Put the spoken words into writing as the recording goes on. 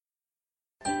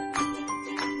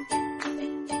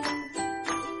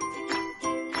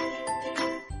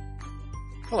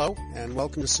Hello, and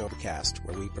welcome to Sobercast,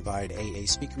 where we provide AA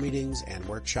speaker meetings and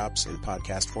workshops in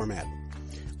podcast format.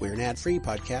 We're an ad-free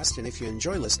podcast, and if you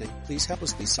enjoy listening, please help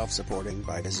us be self-supporting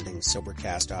by visiting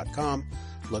Sobercast.com,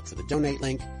 look for the donate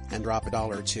link, and drop $1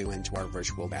 or $2 into our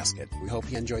virtual basket. We hope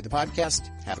you enjoy the podcast.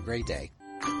 Have a great day.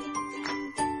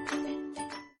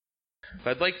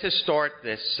 I'd like to start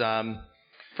this.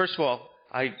 First of all,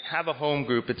 I have a home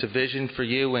group. It's a Vision for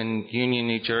You in Union,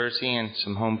 New Jersey, and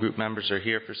some home group members are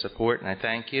here for support, and I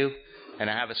thank you. And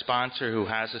I have a sponsor who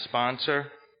has a sponsor.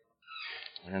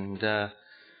 And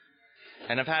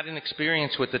I've had an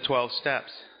experience with the 12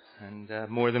 steps, and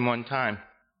more than one time.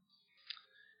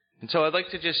 And so I'd like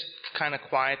to just kind of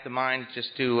quiet the mind, just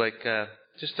do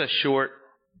just a short,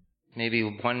 maybe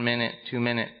 1 minute, 2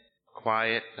 minute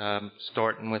quiet,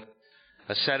 starting with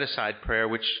a set-aside prayer,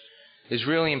 which is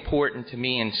really important to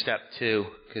me in step 2,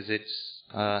 because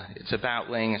it's about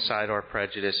laying aside our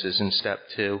prejudices in step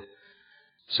 2.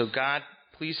 So God,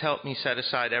 please help me set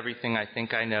aside everything I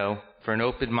think I know for an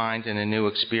open mind and a new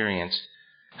experience.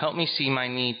 Help me see my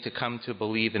need to come to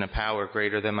believe in a power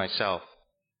greater than myself.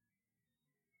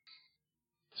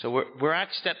 So we're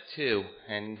at step 2,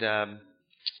 and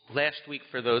last week,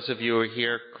 for those of you who are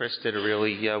here, Chris did a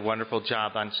really wonderful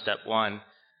job on step 1.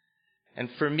 And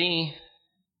for me,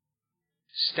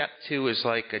 step 2 is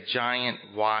like a giant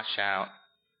washout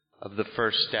of the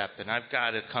first step, and I've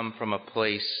got to come from a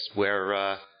place where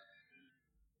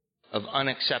of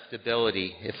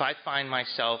unacceptability. If I find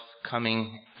myself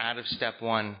coming out of step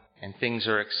 1 and things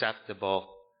are acceptable,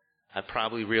 I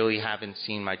probably really haven't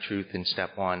seen my truth in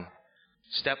step 1.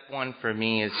 Step 1 for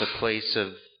me is a place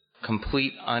of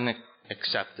complete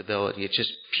unacceptability. It's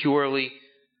just purely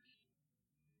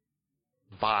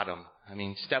bottom. I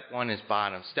mean, step 1 is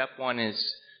bottom. Step 1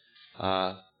 is,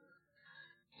 that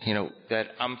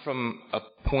I'm from a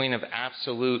point of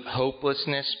absolute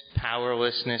hopelessness,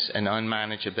 powerlessness, and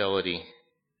unmanageability.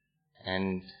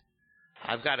 And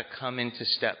I've got to come into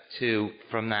step 2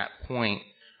 from that point.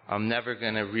 I'm never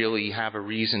going to really have a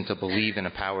reason to believe in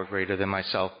a power greater than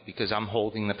myself, because I'm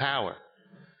holding the power.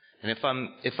 And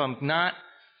if I'm not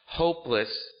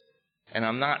hopeless and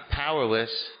I'm not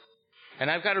powerless, and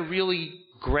I've got to really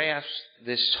grasp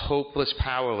this hopeless,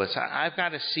 powerless. I've got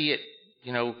to see it,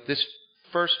 this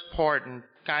first part, and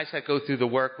guys that go through the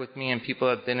work with me and people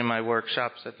that have been in my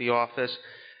workshops at the office,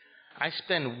 I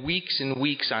spend weeks and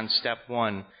weeks on step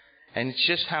 1, and it's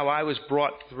just how I was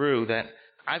brought through that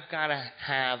I've got to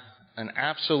have an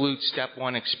absolute step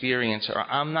 1 experience, or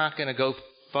I'm not going to go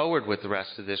forward with the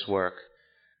rest of this work.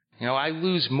 I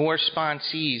lose more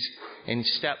sponsees in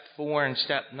step 4 and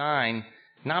step 9,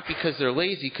 not because they're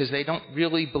lazy, because they don't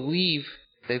really believe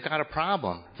they've got a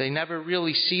problem. They never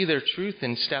really see their truth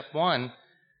in step 1.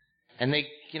 And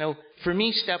for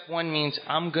me, step 1 means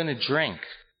I'm going to drink.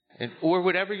 Or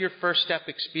whatever your first step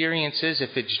experience is,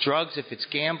 if it's drugs, if it's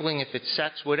gambling, if it's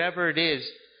sex, whatever it is,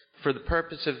 for the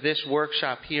purpose of this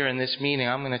workshop here in this meeting,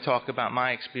 I'm going to talk about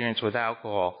my experience with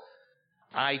alcohol.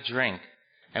 I drink.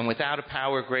 And without a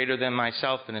power greater than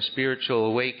myself and a spiritual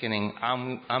awakening,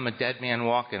 I'm a dead man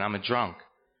walking. I'm a drunk.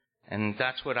 And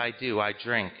that's what I do. I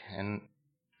drink. And,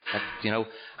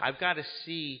 I've got to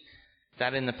see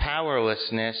that in the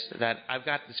powerlessness, that I've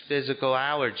got this physical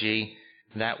allergy,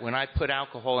 that when I put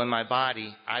alcohol in my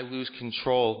body, I lose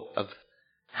control of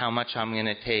how much I'm going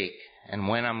to take and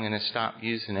when I'm going to stop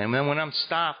using it. And then when I'm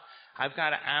stopped, I've got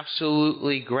to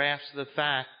absolutely grasp the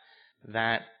fact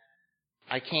that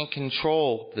I can't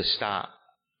control the stop.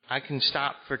 I can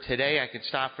stop for today, I can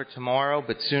stop for tomorrow,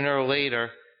 but sooner or later,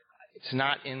 it's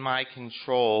not in my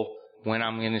control when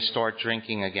I'm going to start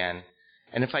drinking again.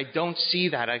 And if I don't see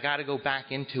that, I got to go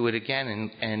back into it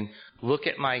again and look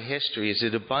at my history. Is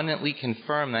it abundantly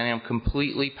confirmed that I am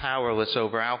completely powerless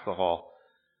over alcohol?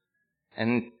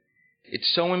 And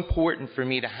it's so important for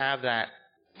me to have that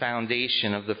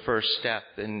foundation of the first step,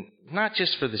 and not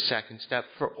just for the second step,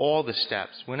 for all the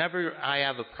steps. Whenever I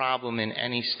have a problem in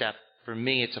any step, for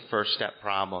me, it's a first step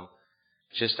problem.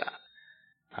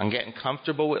 I'm getting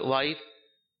comfortable with life,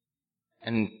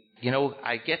 and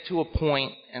I get to a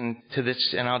point, and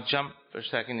I'll jump for a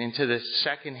second into the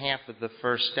second half of the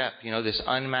first step. This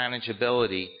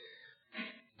unmanageability.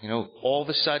 All of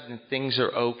a sudden things are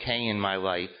okay in my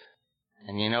life,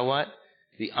 and you know what?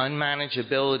 The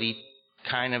unmanageability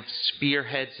kind of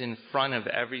spearheads in front of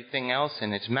everything else,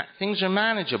 and things are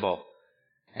manageable,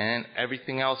 and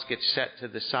everything else gets set to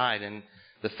the side. And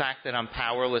the fact that I'm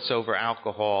powerless over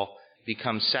alcohol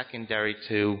becomes secondary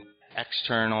to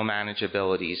external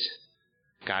manageabilities.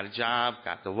 Got a job,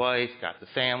 got the wife, got the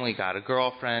family, got a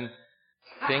girlfriend.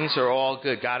 Things are all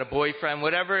good. Got a boyfriend,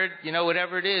 whatever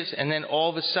it is. And then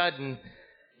all of a sudden,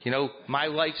 my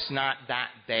life's not that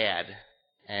bad.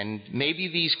 And maybe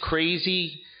these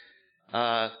crazy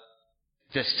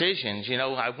decisions,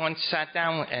 I once sat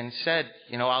down and said,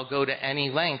 I'll go to any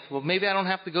length. Well, maybe I don't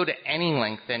have to go to any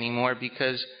length anymore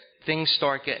because things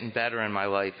start getting better in my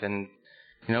life. And,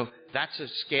 that's a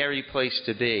scary place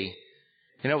to be.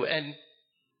 And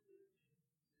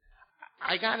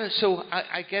I gotta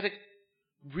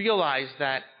realize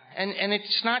that, and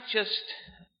it's not just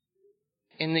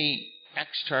in the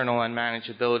external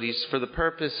unmanageabilities for the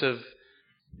purpose of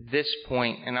this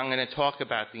point, and I'm going to talk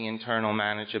about the internal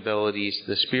manageabilities,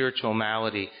 the spiritual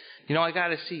malady. I got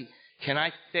to see, can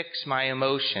I fix my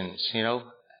emotions?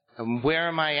 Where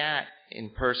am I at in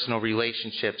personal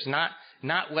relationships?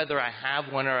 Not whether I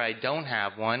have one or I don't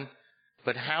have one,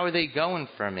 but how are they going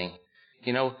for me?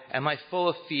 Am I full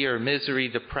of fear, misery,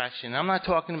 depression? I'm not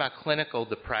talking about clinical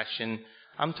depression.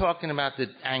 I'm talking about the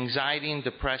anxiety and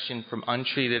depression from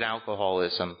untreated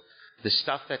alcoholism. The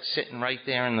stuff that's sitting right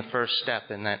there in the first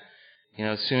step, and that,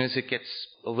 as soon as it gets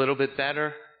a little bit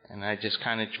better, and I just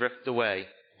kind of drift away.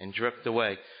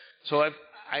 So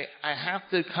I have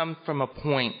to come from a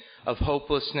point of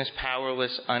hopelessness,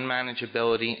 powerless,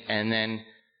 unmanageability, and then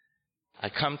I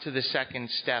come to the second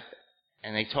step,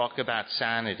 and they talk about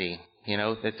sanity,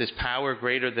 that this power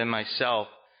greater than myself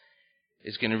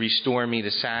is going to restore me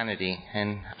to sanity.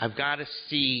 And I've got to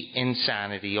see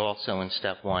insanity also in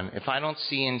step one. If I don't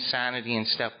see insanity in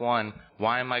step one,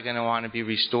 why am I going to want to be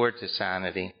restored to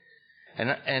sanity?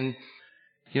 And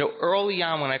early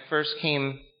on when I first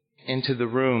came into the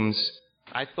rooms,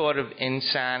 I thought of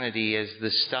insanity as the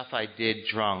stuff I did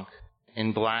drunk,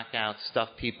 in blackout, stuff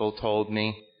people told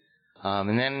me.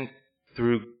 And then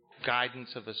through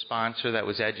guidance of a sponsor that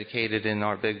was educated in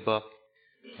our big book,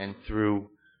 and through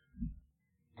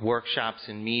workshops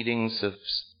and meetings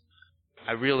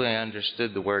I really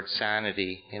understood the word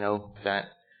sanity, that,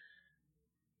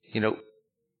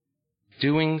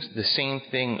 doing the same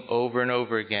thing over and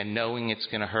over again, knowing it's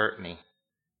going to hurt me,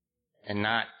 and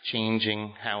not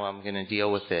changing how I'm going to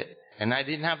deal with it. And I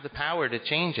didn't have the power to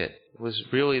change it. It was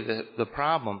really the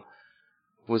problem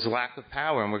was lack of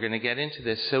power, and we're going to get into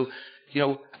this. So,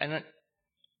 and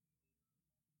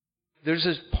there's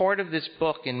this part of this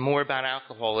book in More About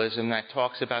Alcoholism that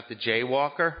talks about the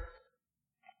jaywalker.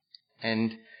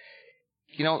 And,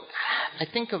 I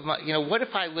think of what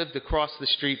if I lived across the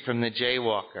street from the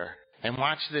jaywalker and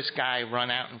watched this guy run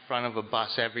out in front of a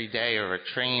bus every day or a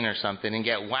train or something and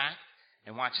get whacked,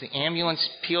 and watch the ambulance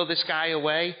peel this guy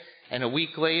away, and a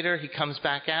week later he comes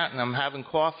back out and I'm having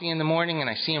coffee in the morning and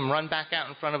I see him run back out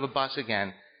in front of a bus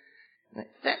again.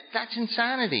 That's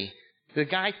insanity. The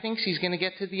guy thinks he's going to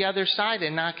get to the other side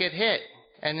and not get hit.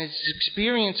 And his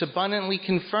experience abundantly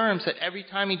confirms that every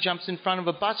time he jumps in front of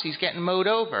a bus, he's getting mowed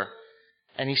over.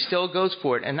 And he still goes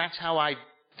for it. And that's how I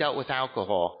dealt with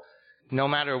alcohol. No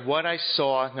matter what I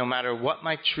saw, no matter what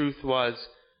my truth was,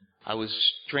 I was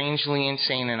strangely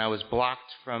insane, and I was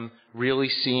blocked from really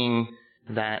seeing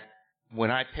that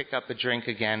when I pick up a drink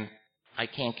again, I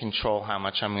can't control how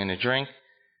much I'm going to drink.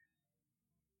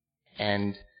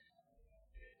 And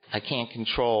I can't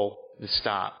control the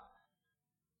stop.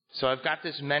 So I've got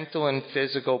this mental and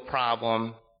physical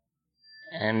problem,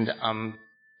 and I'm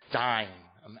dying.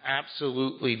 I'm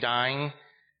absolutely dying,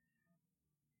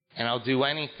 and I'll do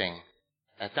anything.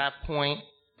 At that point,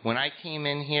 when I came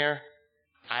in here,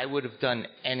 I would have done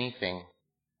anything.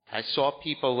 I saw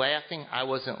people laughing. I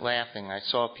wasn't laughing. I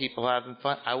saw people having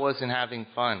fun. I wasn't having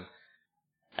fun.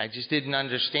 I just didn't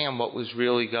understand what was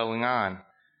really going on.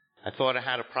 I thought I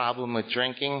had a problem with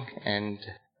drinking, and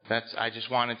I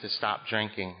just wanted to stop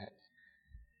drinking.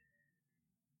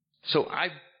 So I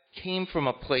came from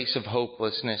a place of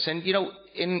hopelessness. And,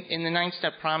 in the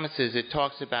 9-Step Promises, it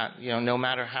talks about, no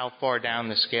matter how far down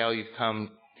the scale you've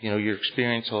come, your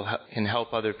experience can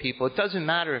help other people. It doesn't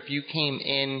matter if you came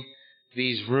in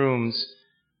these rooms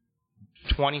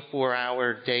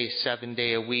 24-hour day,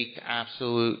 7-day a week,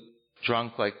 absolute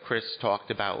drunk like Chris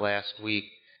talked about last week,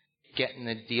 getting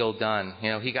the deal done.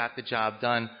 He got the job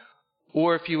done.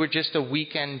 Or if you were just a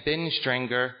weekend binge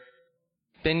drinker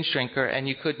and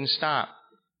you couldn't stop.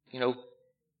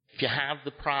 If you have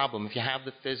the problem, if you have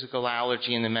the physical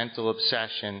allergy and the mental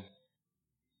obsession,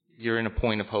 you're in a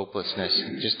point of hopelessness.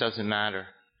 It just doesn't matter.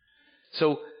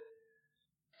 So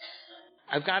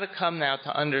I've got to come now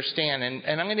to understand,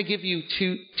 and I'm going to give you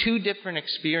two different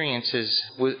experiences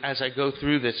as I go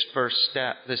through this first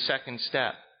step, the second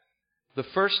step. The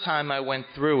first time I went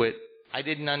through it, I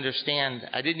didn't understand.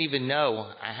 I didn't even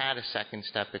know I had a second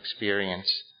step experience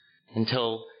and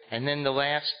then the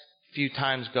last few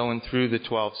times going through the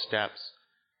 12 steps,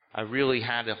 I really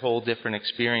had a whole different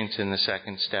experience in the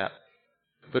second step.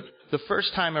 But the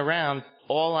first time around,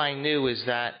 all I knew is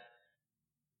that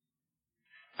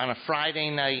on a Friday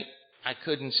night, I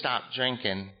couldn't stop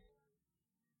drinking.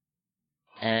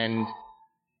 And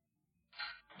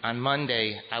on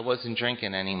Monday, I wasn't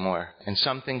drinking anymore. And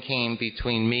something came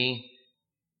between me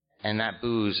and that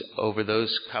booze over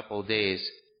those couple of days,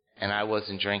 and I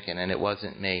wasn't drinking, and it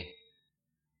wasn't me.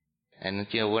 And,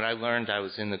 what I learned, I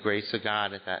was in the grace of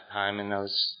God at that time, and I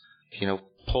was,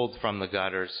 pulled from the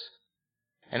gutters.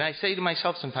 And I say to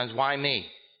myself sometimes, why me?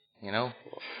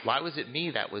 Why was it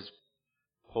me that was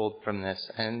pulled from this?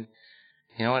 And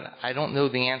you know what? I don't know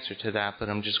the answer to that, but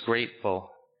I'm just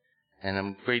grateful. And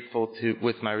I'm grateful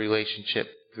with my relationship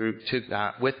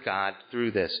with God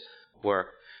through this work.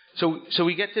 So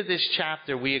we get to this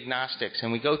chapter, We Agnostics,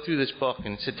 and we go through this book,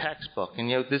 and it's a textbook. And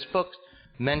this book's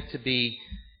meant to be,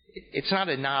 it's not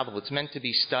a novel, it's meant to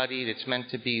be studied, it's meant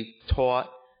to be taught.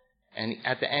 And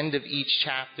at the end of each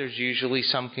chapter is usually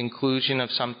some conclusion of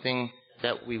something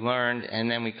that we learned, and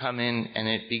then we come in and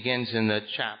it begins in the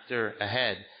chapter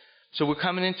ahead. So we're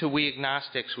coming into We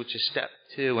Agnostics, which is step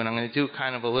 2, and I'm going to do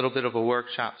kind of a little bit of a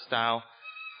workshop style.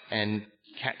 And,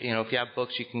 if you have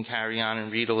books, you can carry on and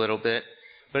read a little bit.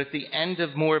 But at the end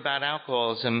of More About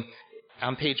Alcoholism,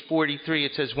 on page 43,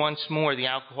 it says, once more, the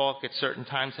alcoholic at certain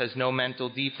times has no mental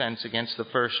defense against the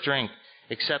first drink.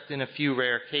 Except in a few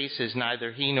rare cases,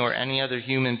 neither he nor any other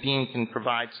human being can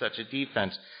provide such a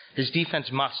defense. His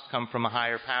defense must come from a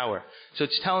higher power. So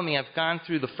it's telling me I've gone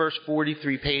through the first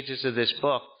 43 pages of this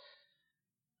book.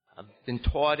 I've been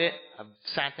taught it. I've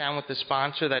sat down with the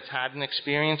sponsor that's had an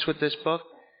experience with this book.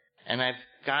 And I've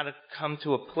got to come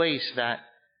to a place that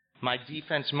my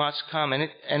defense must come. And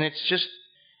it's just,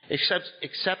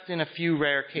 except in a few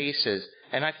rare cases.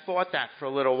 And I fought that for a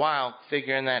little while,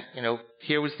 figuring that,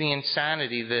 here was the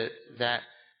insanity that,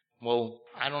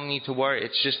 I don't need to worry.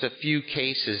 It's just a few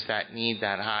cases that need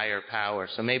that higher power.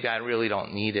 So maybe I really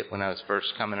don't need it when I was first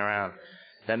coming around.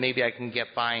 That maybe I can get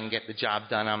by and get the job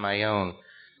done on my own.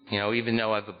 Even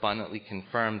though I've abundantly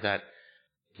confirmed that,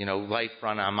 life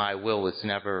run on my will is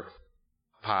never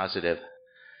positive.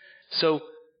 So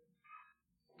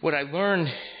what I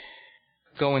learned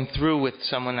going through with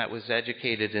someone that was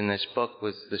educated in this book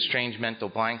was the strange mental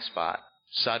blank spot,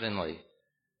 suddenly.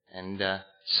 And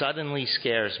suddenly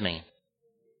scares me.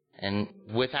 And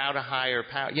without a higher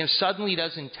power, suddenly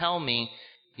doesn't tell me,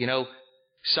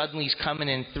 suddenly's coming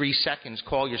in 3 seconds,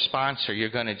 call your sponsor, you're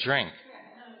going to drink.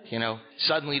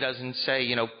 Suddenly doesn't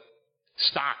say,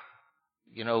 stop,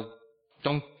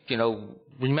 don't,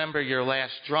 remember your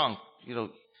last drunk.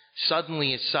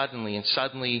 Suddenly is suddenly, and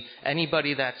suddenly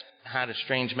anybody that's had a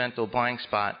strange mental blank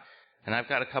spot, and I've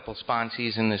got a couple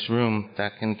sponsees in this room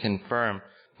that can confirm,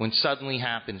 when suddenly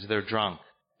happens, they're drunk.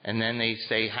 And then they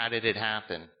say, how did it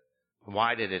happen?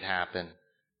 Why did it happen?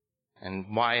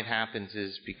 And why it happens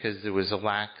is because there was a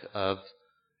lack of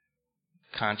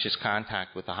conscious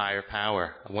contact with a higher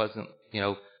power. I wasn't,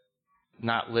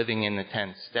 not living in the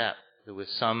 10th step. There was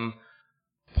some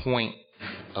point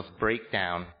of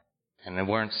breakdown, and they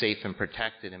weren't safe and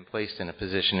protected and placed in a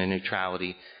position of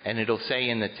neutrality. And it'll say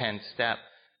in the 10th step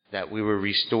that we were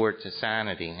restored to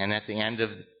sanity. And at the end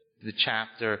of the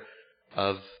chapter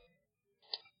of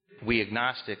We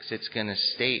Agnostics, it's going to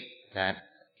state that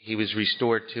he was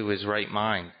restored to his right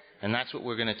mind. And that's what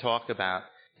we're going to talk about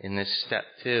in this step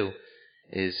 2,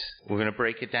 is we're going to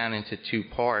break it down into 2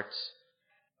 parts.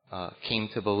 Came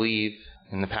to believe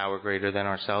in the power greater than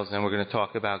ourselves. And we're going to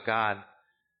talk about God.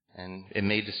 And it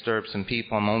may disturb some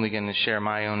people. I'm only going to share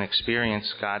my own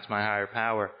experience. God's my higher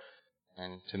power.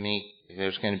 And to me,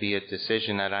 there's going to be a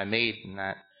decision that I made, and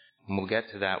that, and we'll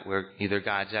get to that, where either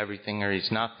God's everything or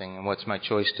he's nothing, and what's my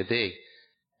choice to be.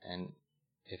 And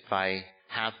if I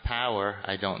have power,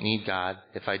 I don't need God.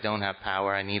 If I don't have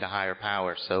power, I need a higher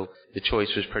power. So the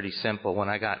choice was pretty simple. When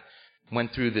I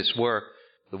went through this work,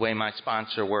 the way my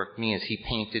sponsor worked me is he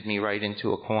painted me right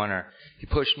into a corner. He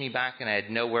pushed me back, and I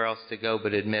had nowhere else to go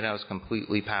but admit I was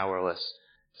completely powerless.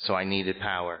 So I needed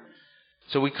power.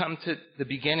 So we come to the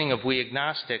beginning of We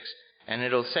Agnostics, and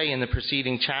it'll say in the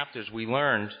preceding chapters we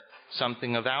learned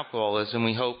something of alcoholism.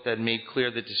 We hope that made clear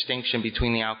the distinction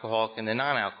between the alcoholic and the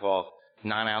non-alcoholic.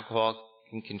 Non-alcoholic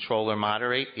can control or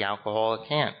moderate. The alcoholic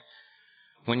can't.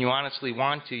 When you honestly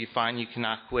want to, you find you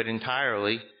cannot quit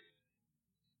entirely.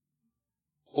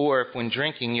 Or if when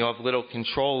drinking you have little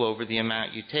control over the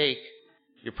amount you take,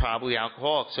 you're probably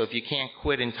alcoholic. So if you can't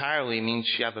quit entirely, it means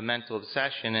you have a mental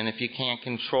obsession. And if you can't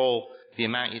control the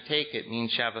amount you take, it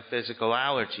means you have a physical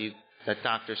allergy that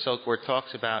Dr. Silkworth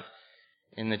talks about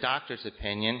in the doctor's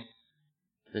opinion,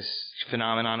 this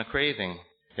phenomenon of craving.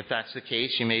 If that's the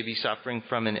case, you may be suffering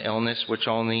from an illness which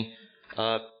only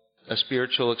a a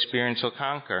spiritual experience will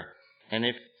conquer.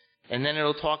 And then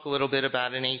it'll talk a little bit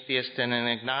about an atheist and an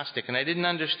agnostic. And I didn't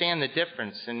understand the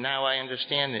difference, and now I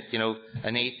understand that,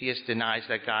 an atheist denies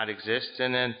that God exists,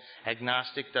 and an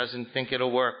agnostic doesn't think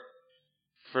it'll work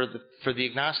for the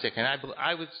agnostic. And I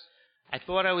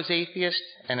thought I was atheist,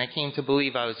 and I came to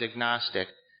believe I was agnostic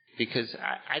because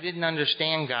I didn't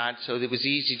understand God, so it was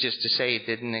easy just to say it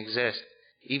didn't exist.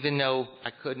 Even though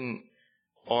I couldn't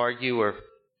argue or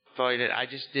fight it, I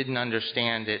just didn't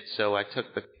understand it, so I took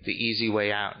the easy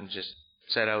way out and just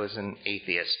said I was an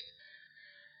atheist.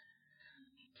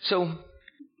 So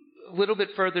a little bit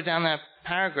further down that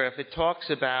paragraph, it talks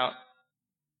about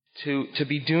to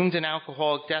be doomed an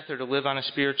alcoholic death or to live on a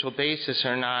spiritual basis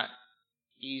are not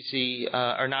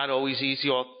always easy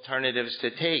alternatives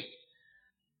to take.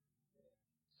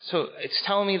 So it's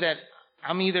telling me that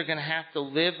I'm either going to have to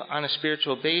live on a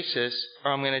spiritual basis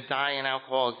or I'm going to die an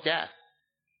alcoholic death.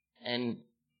 And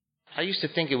I used to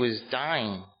think it was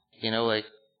dying, like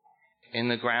in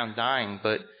the ground dying.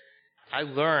 But I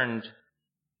learned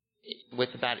with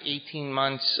about 18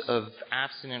 months of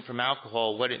abstinence from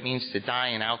alcohol what it means to die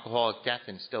an alcoholic death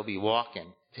and still be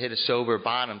walking, to hit a sober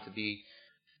bottom, to be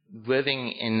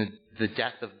living in the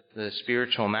death of the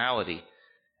spiritual malady.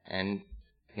 And,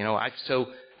 so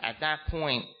at that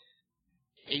point,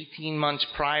 18 months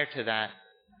prior to that,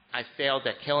 I failed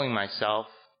at killing myself.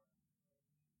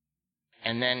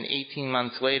 And then 18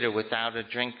 months later, without a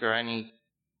drink or any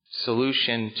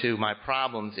solution to my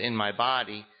problems in my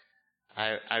body,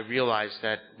 I realized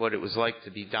that what it was like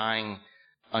to be dying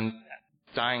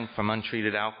from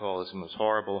untreated alcoholism was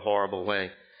horrible, horrible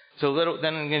way. So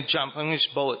then I'm going to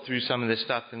just bullet through some of this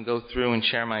stuff and go through and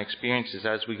share my experiences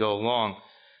as we go along.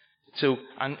 So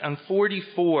on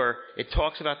 44, it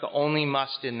talks about the only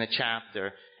must in the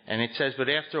chapter. And it says, but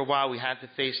after a while we had to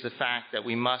face the fact that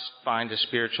we must find a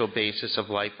spiritual basis of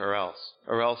life or else.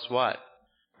 Or else what?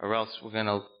 Or else we're going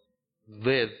to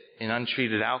live in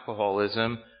untreated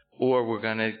alcoholism, or we're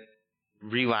going to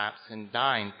relapse and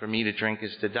die. And for me to drink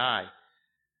is to die.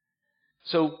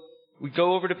 So we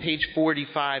go over to page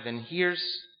 45, and here's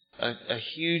a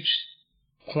huge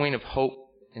point of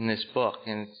hope in this book.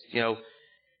 And it's,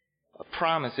 a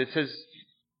promise. It says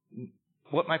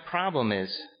what my problem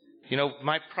is.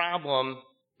 My problem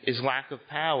is lack of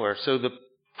power. So the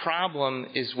problem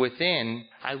is within.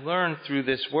 I learned through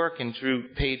this work and through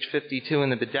page 52 in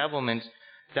the bedevilment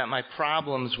that my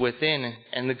problem's within,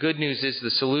 and the good news is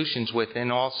the solution's within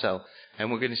also.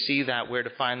 And we're going to see that where to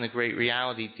find the great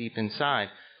reality deep inside.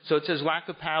 So it says lack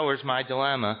of power is my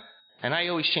dilemma. And I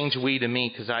always change we to me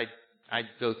because I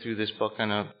go through this book on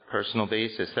a personal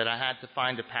basis, that I had to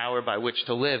find a power by which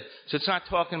to live. So it's not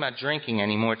talking about drinking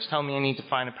anymore. It's telling me I need to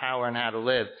find a power on how to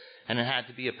live. And it had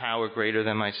to be a power greater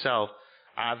than myself.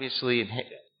 Obviously,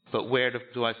 but where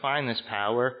do I find this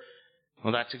power?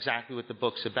 Well, that's exactly what the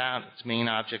book's about. Its main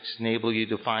objects enable you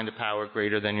to find a power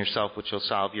greater than yourself, which will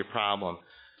solve your problem.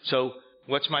 So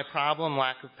what's my problem?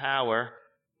 Lack of power,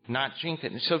 not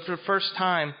drinking. So for the first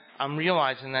time, I'm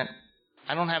realizing that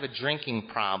I don't have a drinking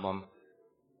problem.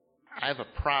 I have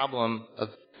a problem of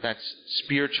that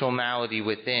spiritual malady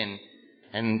within.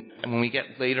 And when we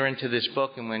get later into this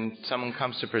book and when someone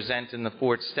comes to present in the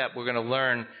fourth step, we're going to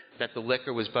learn that the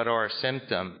liquor was but our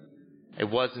symptom. It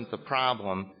wasn't the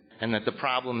problem. And that the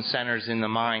problem centers in the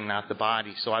mind, not the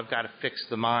body. So I've got to fix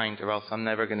the mind or else I'm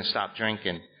never going to stop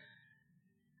drinking.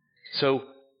 So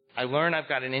I learn I've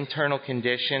got an internal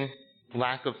condition,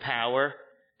 lack of power.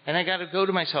 And I got to go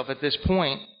to myself at this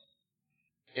point.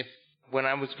 When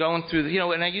I was going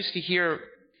through, and I used to hear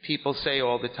people say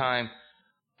all the time,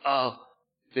 oh,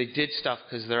 they did stuff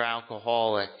because they're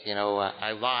alcoholic.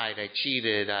 I lied, I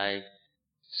cheated, I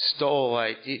stole,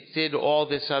 I did all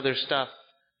this other stuff,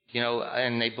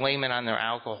 and they blame it on their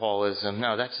alcoholism.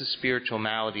 No, that's a spiritual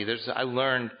malady. I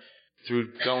learned through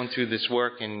going through this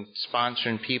work and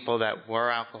sponsoring people that were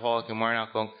alcoholic and weren't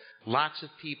alcoholic, lots of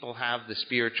people have the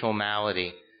spiritual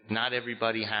malady. Not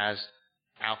everybody has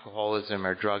alcoholism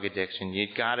or drug addiction.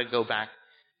 You've got to go back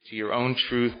to your own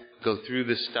truth, go through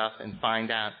this stuff and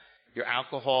find out. You're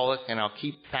alcoholic, and I'll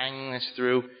keep banging this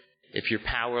through, if you're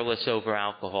powerless over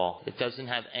alcohol. It doesn't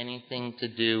have anything to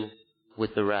do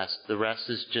with the rest. The rest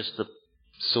is just the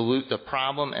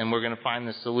problem, and we're going to find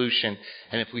the solution.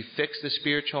 And if we fix the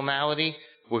spiritual malady,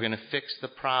 we're going to fix the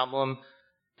problem,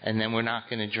 and then we're not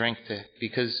going to drink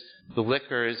because the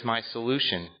liquor is my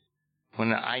solution.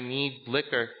 When I need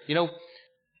liquor,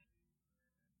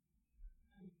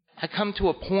 I come to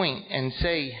a point and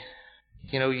say,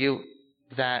 I'm going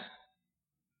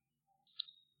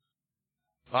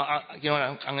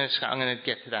to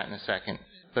get to that in a second.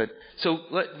 But so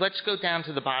let's go down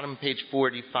to the bottom of page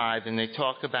 45, and they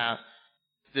talk about,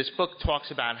 this book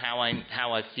talks about how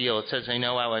I feel. It says, I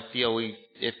know how I feel. We've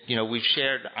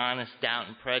shared honest doubt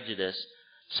and prejudice.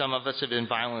 Some of us have been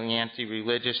violently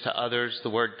anti-religious. To others, the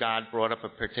word God brought up a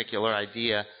particular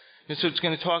idea. And so it's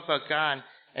going to talk about God,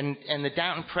 and the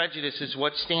doubt and prejudice is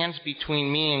what stands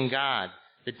between me and God.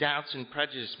 The doubts and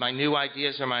prejudice, my new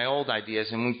ideas or my old ideas.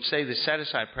 And we say the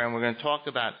set-aside prayer, and we're going to talk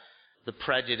about the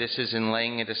prejudices and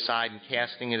laying it aside and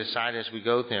casting it aside as we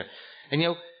go there. And,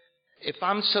 if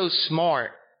I'm so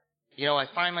smart, I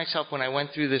find myself when I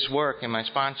went through this work, and my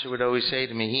sponsor would always say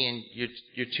to me, Ian,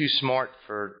 you're too smart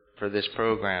for this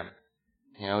program.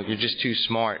 You're just too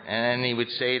smart. And then he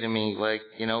would say to me,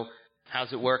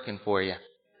 how's it working for you?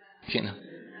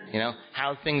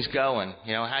 How things going?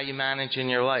 How you managing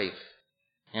your life?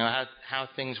 How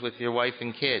things with your wife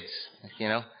and kids?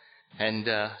 And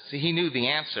so he knew the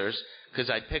answers, because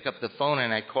I'd pick up the phone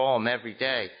and I'd call him every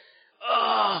day.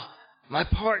 Oh, my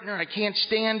partner, I can't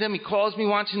stand him. He calls me,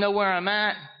 wants to know where I'm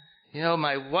at.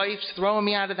 My wife's throwing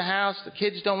me out of the house. The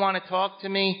kids don't want to talk to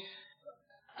me.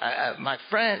 My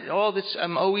friend, all this,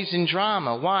 I'm always in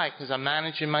drama. Why? Because I'm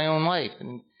managing my own life,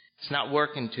 and it's not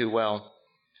working too well.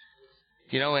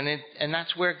 And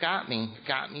that's where it got me. It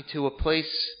got me to a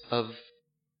place of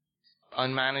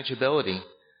unmanageability.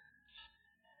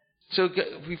 So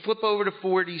we flip over to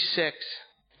 46,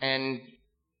 and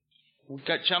we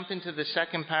jump into the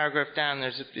second paragraph down.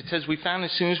 It says, we found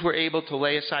as soon as we're able to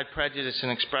lay aside prejudice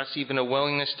and express even a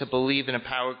willingness to believe in a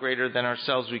power greater than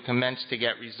ourselves, we commence to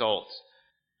get results.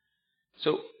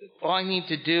 So all I need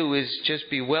to do is just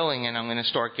be willing, and I'm going to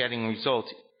start getting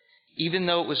results. Even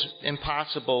though it was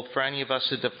impossible for any of us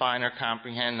to define or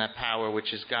comprehend that power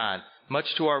which is God,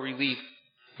 much to our relief,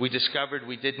 we discovered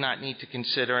we did not need to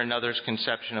consider another's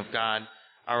conception of God.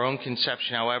 Our own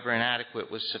conception, however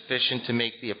inadequate, was sufficient to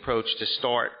make the approach to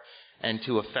start and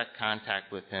to effect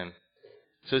contact with Him.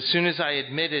 So as soon as I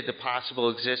admitted the possible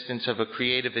existence of a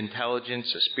creative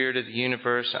intelligence, a spirit of the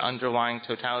universe, an underlying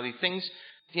totality, things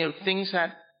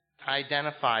that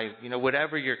identify,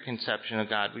 whatever your conception of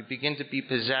God, we begin to be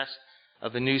possessed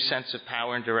of a new sense of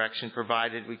power and direction,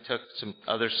 provided we took some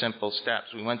other simple steps.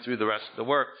 We went through the rest of the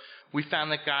work. We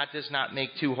found that God does not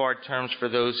make too hard terms for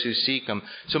those who seek Him.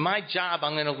 So my job,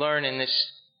 I'm going to learn in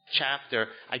this chapter,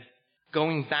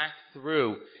 going back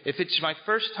through, if it's my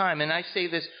first time, and I say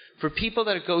this, for people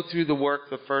that go through the work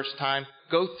the first time,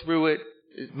 go through it,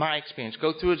 my experience,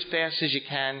 go through it as fast as you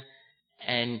can,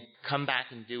 and come back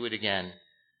and do it again.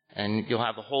 And you'll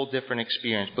have a whole different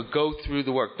experience. But go through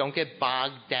the work. Don't get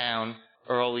bogged down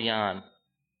early on.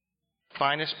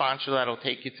 Find a sponsor that'll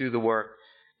take you through the work.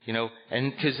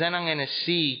 And because then I'm going to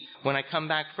see, when I come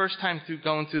back, first time through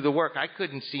going through the work, I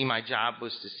couldn't see my job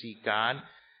was to seek God.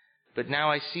 But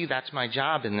now I see that's my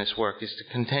job in this work, is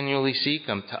to continually seek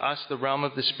Him. To us, the realm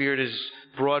of the Spirit is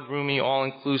broad, roomy,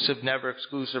 all-inclusive, never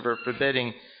exclusive or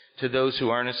forbidding to those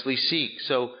who earnestly seek.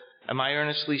 So am I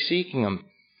earnestly seeking Him?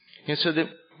 And so that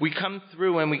we come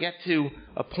through and we get to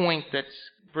a point that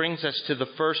brings us to the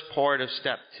first part of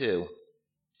step 2.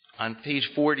 On page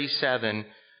 47,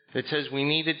 it says we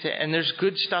needed to, and there's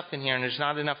good stuff in here, and there's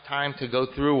not enough time to go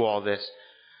through all this.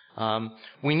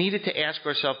 We needed to ask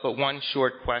ourselves but one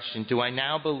short question. Do I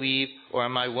now believe, or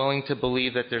am I willing to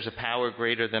believe that there's a power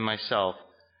greater than myself?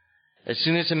 As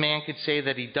soon as a man could say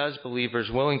that he does believe or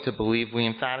is willing to believe, we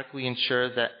emphatically ensure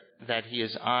that he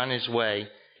is on his way.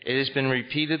 It has been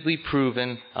repeatedly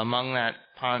proven among us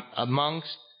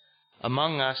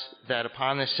that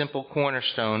upon this simple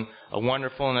cornerstone, a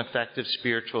wonderful and effective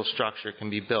spiritual structure can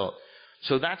be built.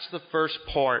 So that's the first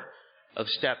part of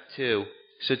step 2.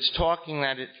 So it's talking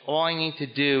that all I need to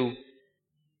do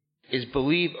is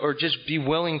believe, or just be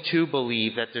willing to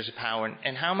believe that there's a power.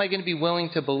 And how am I going to be willing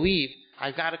to believe?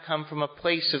 I've got to come from a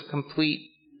place of complete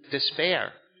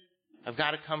despair. I've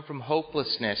got to come from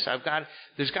hopelessness.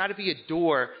 There's got to be a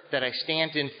door that I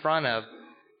stand in front of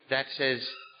that says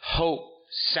hope,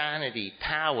 sanity,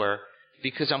 power,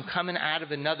 because I'm coming out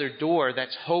of another door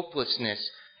that's hopelessness,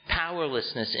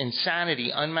 powerlessness,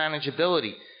 insanity,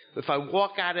 unmanageability. If I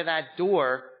walk out of that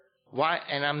door,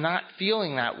 and I'm not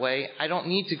feeling that way, I don't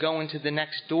need to go into the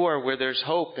next door where there's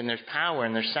hope and there's power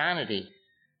and there's sanity.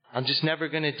 I'm just never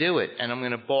going to do it, and I'm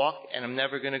going to balk, and I'm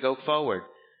never going to go forward.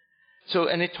 So,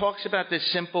 and it talks about this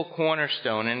simple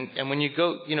cornerstone, and when you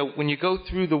go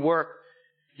through the work,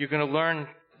 you're going to learn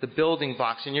the building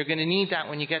blocks, and you're going to need that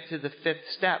when you get to the 5th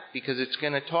step, because it's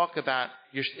going to talk about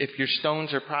if your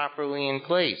stones are properly in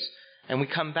place. And we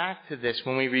come back to this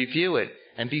when we review it.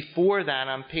 And before that,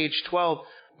 on page 12,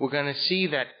 we're going to see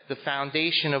that the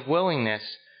foundation of willingness,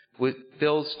 with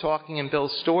Bill's talking in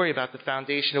Bill's story about the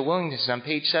foundation of willingness. On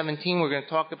page 17, we're going to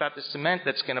talk about the cement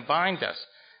that's going to bind us.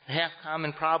 A half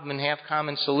common problem and half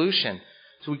common solution.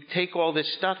 So we take all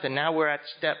this stuff, and now we're at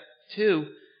step 2,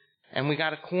 and we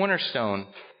got a cornerstone.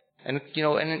 And,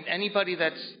 and anybody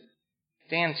that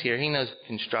stands here, he knows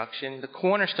construction. The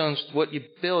cornerstone's what you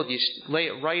build. You lay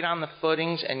it right on the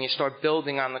footings, and you start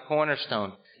building on the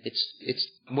cornerstone. It's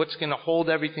what's going to hold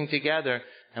everything together.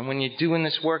 And when you're doing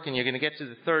this work and you're going to get to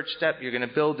the 3rd step, you're going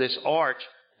to build this arch,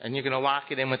 and you're going to lock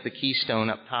it in with the keystone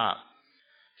up top.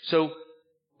 So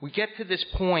we get to this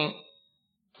point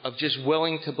of just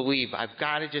willing to believe. I've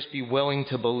got to just be willing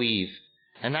to believe.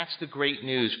 And that's the great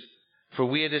news. For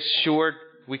we had assured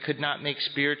we could not make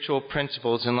spiritual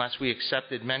principles unless we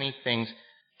accepted many things,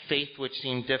 faith which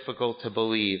seemed difficult to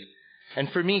believe. And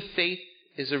for me, faith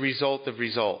is a result of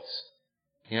results.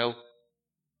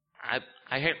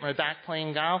 I hit my back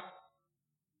playing golf,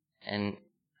 and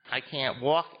I can't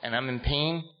walk, and I'm in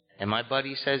pain, and my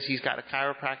buddy says he's got a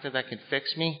chiropractor that can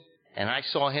fix me, and I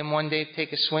saw him one day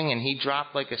take a swing, and he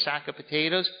dropped like a sack of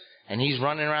potatoes, and he's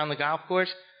running around the golf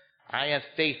course. I have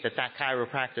faith that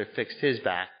chiropractor fixed his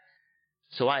back.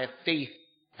 So I have faith,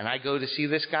 and I go to see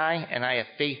this guy, and I have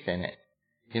faith in it.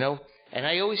 And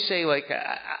I always say,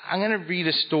 I'm going to read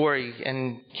a story,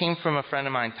 and it came from a friend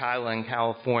of mine, Tyler, in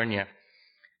California.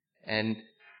 And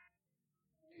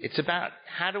it's about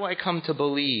how do I come to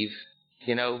believe,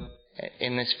 in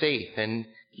this faith. And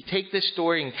you take this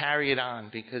story and carry it on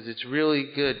because it's really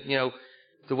good.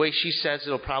 The way she says it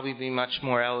will probably be much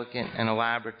more elegant and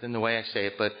elaborate than the way I say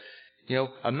it. But,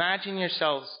 imagine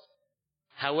yourselves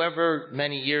however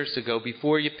many years ago,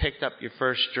 before you picked up your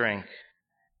first drink,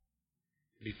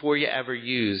 before you ever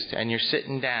used, and you're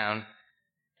sitting down,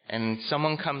 and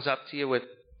someone comes up to you with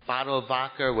a bottle of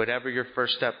vodka or whatever your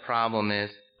first step problem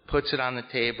is, puts it on the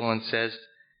table and says,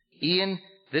 Ian,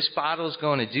 this bottle is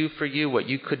going to do for you what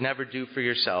you could never do for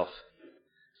yourself.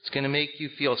 It's going to make you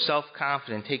feel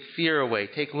self-confident, take fear away,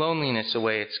 take loneliness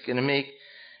away. It's going to make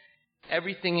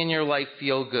everything in your life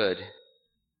feel good.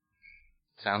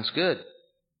 Sounds good.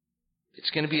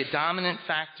 It's going to be a dominant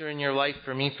factor in your life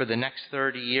for me for the next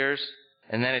 30 years,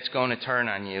 and then it's going to turn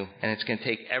on you, and it's going to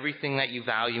take everything that you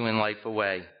value in life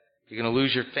away. You're going to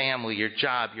lose your family, your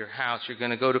job, your house. You're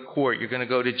going to go to court. You're going to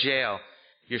go to jail.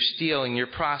 You're stealing. You're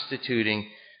prostituting.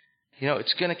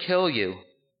 It's going to kill you.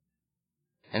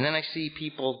 And then I see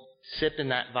people sipping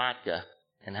that vodka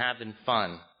and having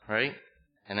fun, right?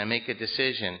 And I make a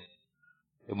decision.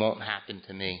 It won't happen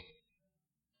to me.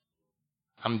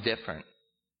 I'm different.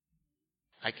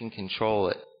 I can control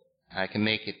it. I can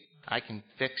make it. I can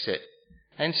fix it.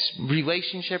 And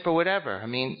relationship or whatever.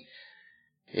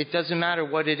 It doesn't matter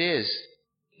what it is.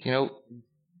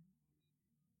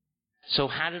 So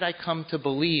how did I come to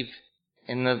believe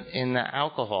in the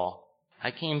alcohol?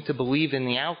 I came to believe in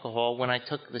the alcohol when I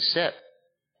took the sip.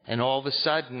 And all of a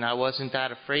sudden, I wasn't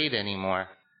that afraid anymore.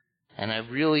 And I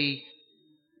really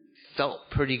felt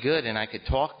pretty good, and I could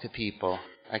talk to people.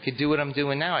 I could do what I'm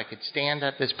doing now. I could stand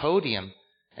at this podium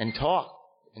and talk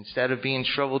instead of being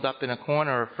shriveled up in a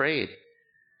corner afraid.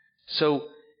 So,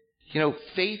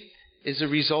 faith is a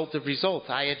result of results.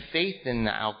 I had faith in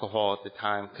the alcohol at the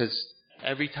time because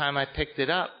every time I picked it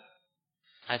up,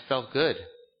 I felt good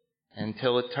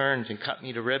until it turned and cut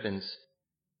me to ribbons.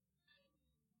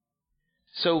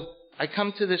 So I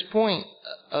come to this point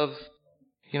of,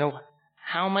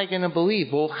 how am I going to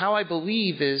believe? Well, how I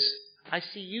believe is I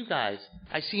see you guys.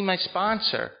 I see my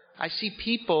sponsor. I see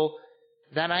people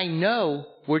that I know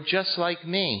were just like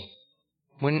me.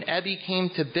 When Ebby came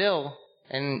to Bill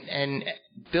and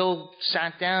Bill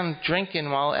sat down drinking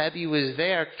while Ebby was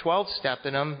there,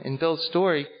 12-stepping him in Bill's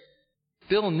story,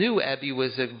 Bill knew Ebby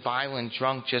was a violent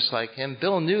drunk just like him.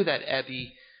 Bill knew that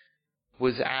Ebby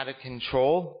was out of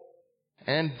control.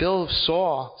 And Bill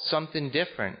saw something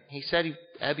different. He said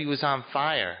Ebby was on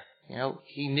fire.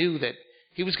 He knew that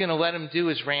he was going to let him do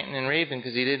his ranting and raving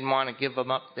because he didn't want to give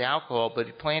him up the alcohol, but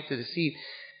he planted a seed.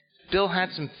 Bill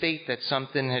had some faith that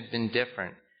something had been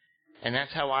different. And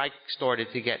that's how I started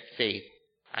to get faith.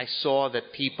 I saw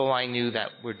that people I knew that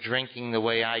were drinking the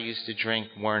way I used to drink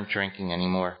weren't drinking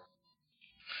anymore.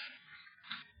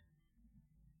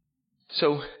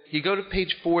 So you go to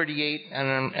page 48,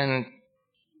 and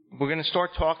we're going to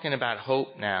start talking about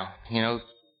hope now,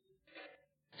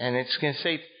 And it's going to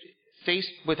say,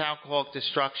 faced with alcoholic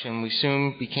destruction, we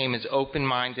soon became as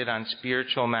open-minded on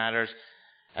spiritual matters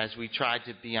as we tried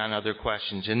to be on other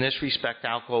questions. In this respect,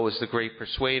 alcohol was the great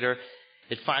persuader.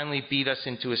 It finally beat us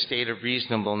into a state of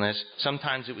reasonableness.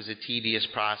 Sometimes it was a tedious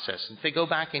process. And if they go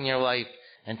back in your life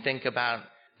and think about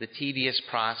the tedious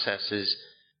processes,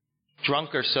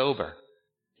 drunk or sober,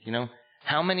 You know,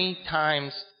 how many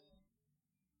times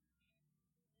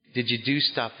did you do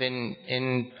stuff I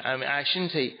mean, I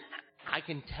shouldn't say, I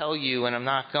can tell you, and I'm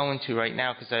not going to right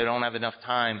now because I don't have enough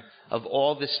time, of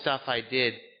all the stuff I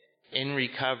did in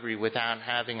recovery without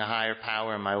having a higher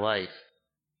power in my life.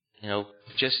 You know,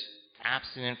 just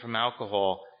abstinent from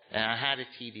alcohol, and I had a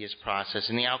tedious process,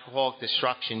 and the alcoholic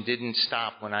destruction didn't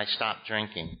stop when I stopped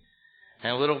drinking.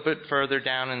 And a little bit further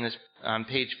down in this, on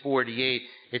page 48,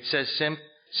 it says,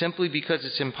 simply because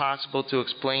it's impossible to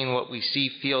explain what we see,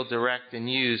 feel, direct, and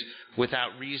use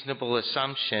without reasonable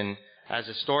assumption as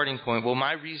a starting point. Well,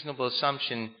 my reasonable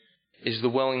assumption is the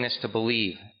willingness to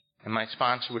believe. And my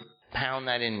sponsor would pound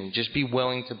that in me. Just be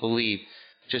willing to believe.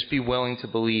 Just be willing to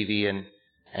believe, Ian,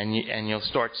 and you'll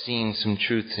start seeing some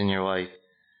truths in your life.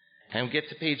 And we get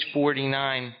to page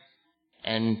 49,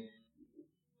 and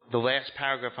the last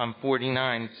paragraph on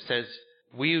 49 says,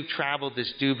 we who traveled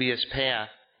this dubious path,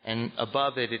 and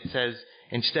above it it says,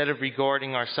 instead of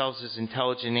regarding ourselves as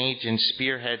intelligent agents,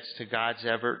 spearheads to God's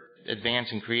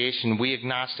ever-advancing creation, we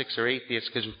agnostics or atheists,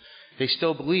 because they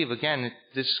still believe, again,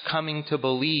 this coming to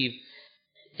believe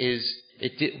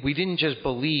we didn't just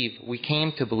believe, we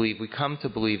came to believe, we come to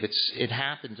believe. It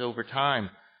happens over time.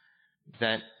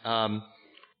 That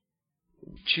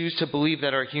choose to believe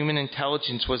that our human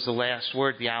intelligence was the last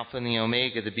word, the Alpha and the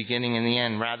Omega, the beginning and the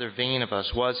end. Rather vain of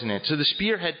us, wasn't it? So the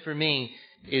spearhead for me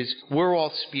is, we're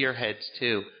all spearheads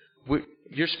too.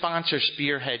 Your sponsor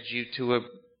spearheads you to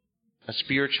a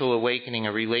spiritual awakening,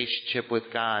 a relationship with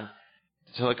God.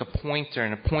 It's like a pointer,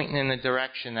 and a pointing in the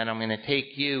direction that I'm going to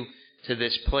take you to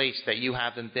this place that you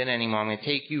haven't been anymore. I'm going to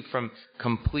take you from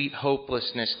complete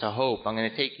hopelessness to hope. I'm going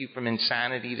to take you from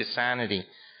insanity to sanity.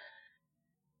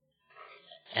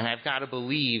 And I've got to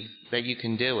believe that you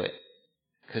can do it.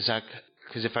 Because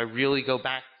if I really go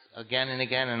back again and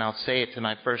again, and I'll say it to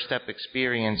my first step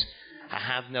experience, I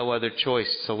have no other choice.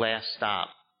 It's the last stop.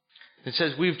 It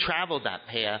says, we've traveled that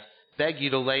path. Beg you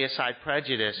to lay aside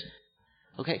prejudice.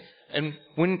 Okay? And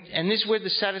this is where the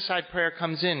set-aside prayer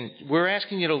comes in. We're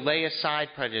asking you to lay aside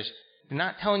prejudice. We're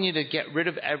not telling you to get rid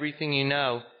of everything you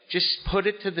know. Just put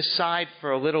it to the side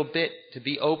for a little bit to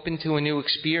be open to a new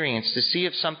experience, to see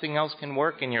if something else can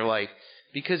work in your life.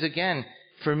 Because again,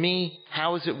 for me,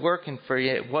 how is it working for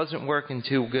you? It wasn't working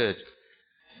too good.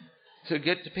 So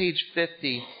get to page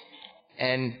 50,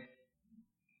 and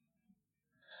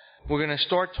we're going to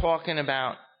start talking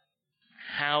about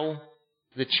how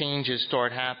the changes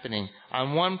start happening.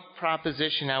 On one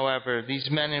proposition, however, these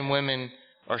men and women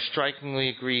are strikingly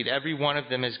agreed. Every one of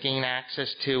them has gained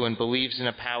access to and believes in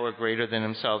a power greater than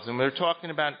themselves. And we're talking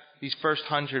about these first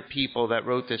 100 people that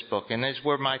wrote this book. And this is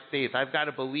where my faith, I've got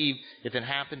to believe if it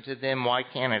happened to them, why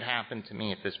can't it happen to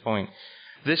me at this point?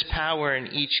 This power in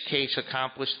each case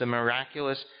accomplished the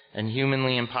miraculous and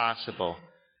humanly impossible.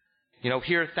 You know,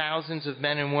 here are thousands of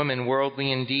men and women,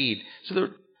 worldly indeed,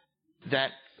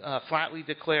 that flatly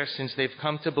declare, since they've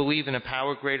come to believe in a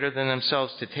power greater than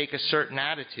themselves, to take a certain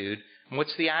attitude. And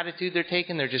what's the attitude they're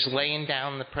taking? They're just laying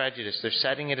down the prejudice. They're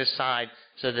setting it aside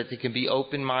so that they can be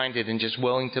open-minded and just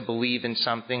willing to believe in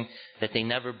something that they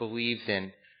never believed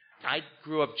in. I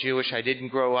grew up Jewish. I didn't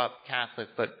grow up Catholic,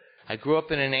 but I grew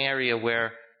up in an area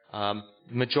where the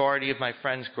majority of my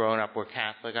friends growing up were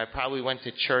Catholic. I probably went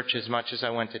to church as much as I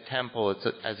went to temple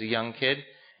as a young kid.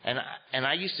 And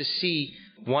I used to see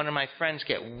one of my friends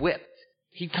get whipped.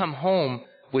 He'd come home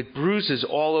with bruises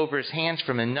all over his hands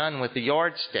from a nun with a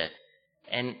yardstick.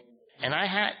 And I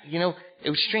had, it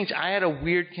was strange. I had a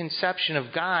weird conception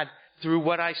of God through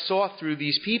what I saw through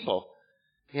these people.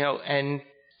 And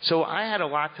so I had a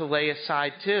lot to lay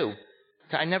aside too.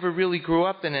 I never really grew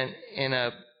up in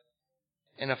a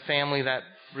family that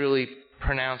really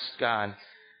pronounced God.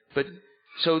 But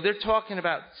so they're talking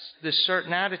about this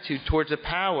certain attitude towards a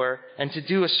power and to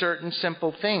do a certain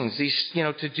simple things.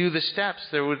 To do the steps,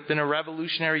 there would have been a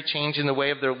revolutionary change in the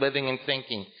way of their living and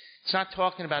thinking. It's not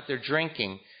talking about their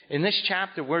drinking. In this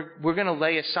chapter, we're going to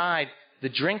lay aside the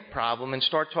drink problem and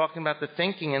start talking about the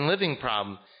thinking and living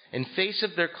problem. In face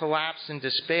of their collapse and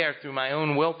despair through my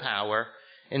own willpower,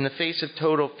 in the face of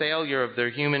total failure of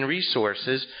their human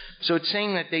resources, so it's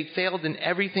saying that they failed in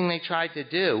everything they tried to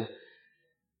do.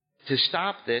 To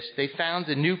stop this, they found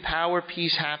a new power,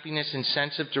 peace, happiness, and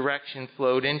sense of direction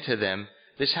flowed into them.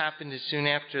 This happened as soon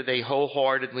after they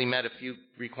wholeheartedly met a few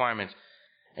requirements.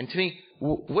 And to me,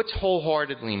 what's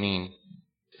wholeheartedly mean?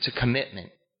 It's a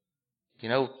commitment.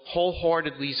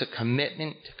 Wholeheartedly is a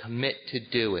commitment to commit to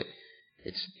do it.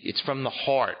 It's from the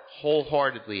heart,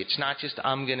 wholeheartedly. It's not just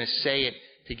I'm going to say it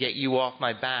to get you off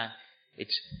my back.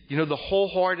 It's, the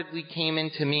wholeheartedly came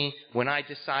into me when I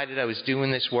decided I was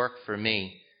doing this work for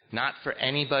me. Not for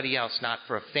anybody else, not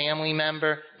for a family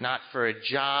member, not for a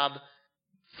job,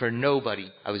 for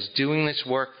nobody. I was doing this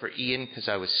work for Ian because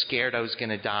I was scared I was going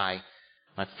to die.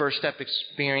 My first step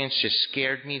experience just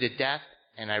scared me to death,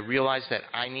 and I realized that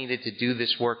I needed to do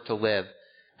this work to live,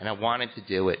 and I wanted to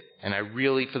do it. And I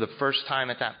really, for the first time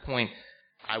at that point,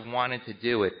 I wanted to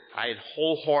do it. I had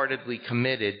wholeheartedly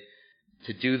committed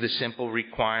to do the simple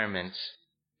requirements,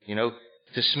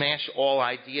 to smash all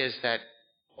ideas that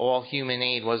all human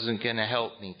aid wasn't going to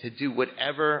help me, to do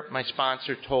whatever my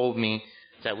sponsor told me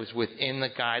that was within the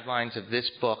guidelines of this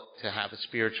book to have a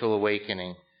spiritual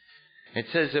awakening. It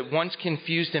says that once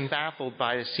confused and baffled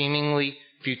by the seemingly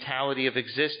futility of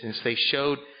existence, they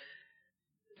showed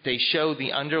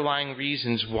the underlying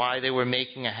reasons why they were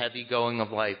making a heavy going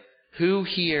of life. Who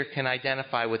here can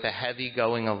identify with a heavy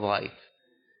going of life?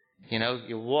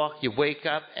 You wake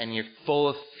up and you're full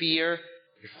of fear,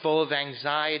 you're full of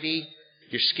anxiety,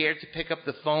 you're scared to pick up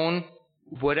the phone,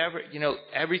 whatever,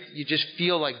 you just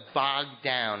feel like bogged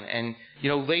down. And,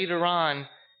 later on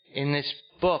in this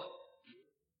book,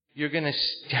 you're going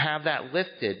to have that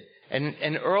lifted.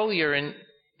 And earlier in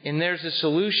There's a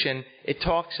Solution, it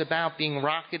talks about being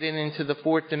rocketed into the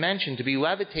fourth dimension, to be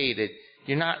levitated.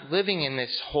 You're not living in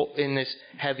this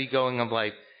heavy going of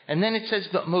life. And then it says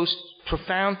the most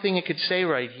profound thing it could say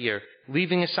right here,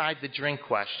 leaving aside the drink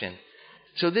question.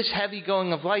 So this heavy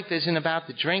going of life isn't about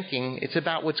the drinking, it's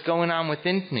about what's going on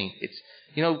within me.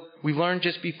 We learned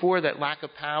just before that lack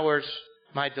of power's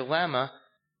my dilemma,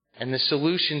 and the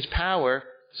solution's power.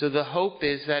 So the hope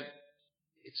is that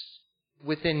it's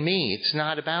within me. It's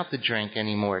not about the drink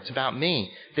anymore. It's about me.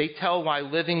 They tell why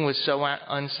living was so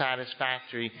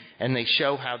unsatisfactory, and they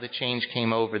show how the change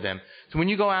came over them. So when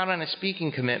you go out on a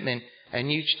speaking commitment and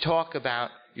you talk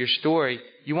about your story,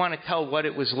 you want to tell what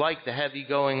it was like, the heavy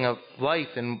going of life,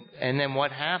 and then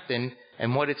what happened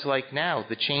and what it's like now,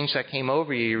 the change that came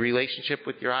over you, your relationship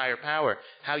with your higher power,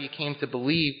 how you came to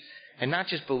believe, and not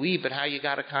just believe, but how you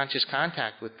got a conscious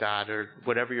contact with God or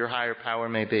whatever your higher power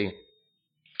may be.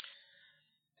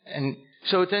 And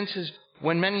so it then says,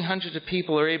 when many hundreds of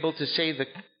people are able to say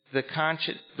the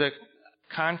conscious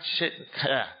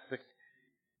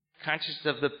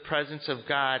of the presence of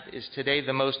God is today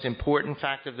the most important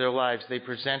fact of their lives, they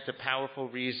present a powerful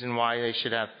reason why they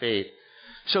should have faith.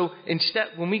 So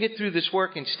when we get through this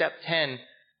work in step 10,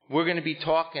 we're going to be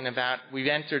talking about we've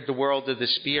entered the world of the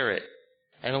Spirit.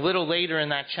 And a little later in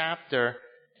that chapter,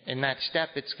 in that step,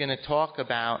 it's going to talk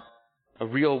about a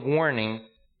real warning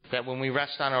that when we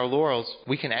rest on our laurels,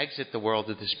 we can exit the world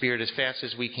of the Spirit as fast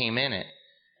as we came in it.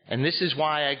 And this is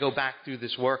why I go back through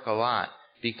this work a lot,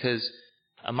 because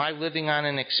am I living on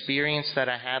an experience that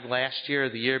I had last year or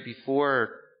the year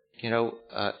before,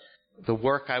 the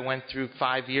work I went through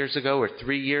 5 years ago or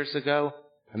 3 years ago?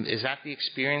 Is that the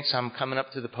experience I'm coming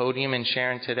up to the podium and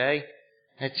sharing today?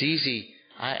 It's easy.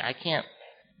 I can't.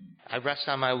 I rest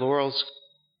on my laurels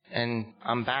and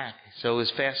I'm back. So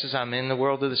as fast as I'm in the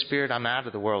world of the Spirit, I'm out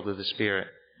of the world of the Spirit.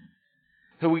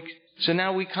 So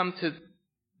now we come to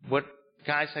what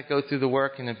guys that go through the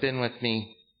work and have been with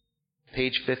me,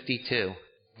 page 52.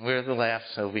 Where are the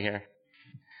laughs over here?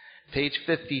 Page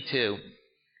 52.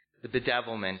 The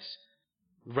bedevilments.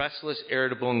 Restless,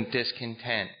 irritable, and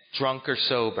discontent. Drunk or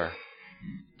sober.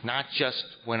 Not just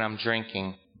when I'm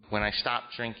drinking. When I stop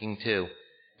drinking too.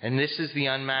 And this is the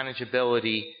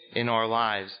unmanageability in our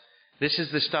lives. This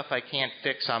is the stuff I can't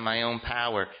fix on my own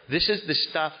power. This is the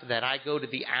stuff that I go to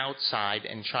the outside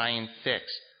and try and fix.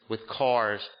 With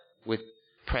cars, with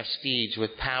prestige,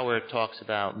 with power it talks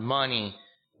about, money,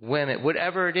 women,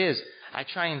 whatever it is. I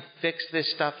try and fix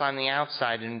this stuff on the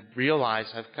outside and realize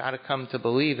I've got to come to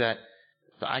believe that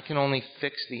I can only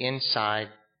fix the inside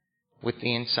with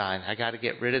the inside. I got to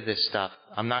get rid of this stuff.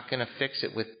 I'm not going to fix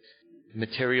it with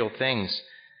material things.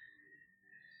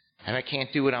 And I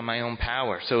can't do it on my own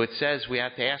power. So it says we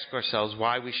have to ask ourselves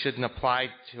why we shouldn't apply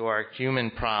to our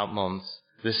human problems.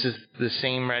 This is the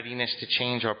same readiness to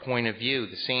change our point of view.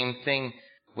 The same thing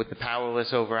with the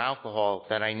powerless over alcohol,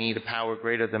 that I need a power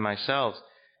greater than myself.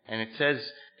 And it says,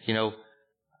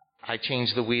 I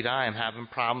changed the weed I'm having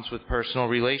problems with personal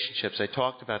relationships. I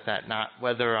talked about that, not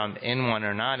whether I'm in one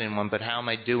or not in one, but how am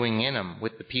I doing in them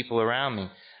with the people around me.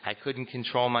 I couldn't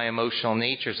control my emotional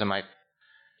natures. Am I,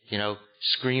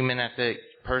 screaming at the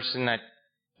person that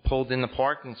pulled in the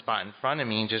parking spot in front of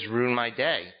me and just ruined my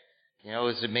day?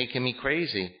 Is it making me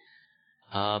crazy?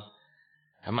 Am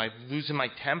I losing my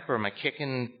temper? Am I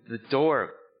kicking the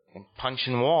door and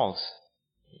punching walls?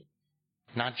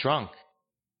 Not drunk.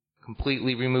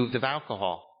 Completely removed of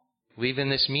alcohol. Leaving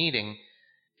this meeting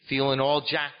feeling all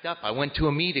jacked up. I went to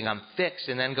a meeting, I'm fixed,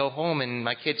 and then go home and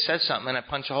my kid says something and I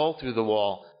punch a hole through the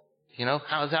wall.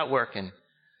 How's that working?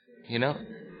 Am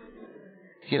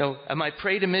I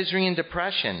prey to misery and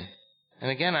depression?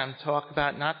 And again, I'm talking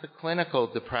about not the clinical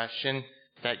depression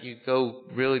that you go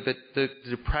really, but the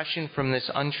depression from this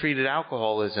untreated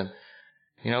alcoholism.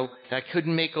 That I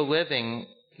couldn't make a living,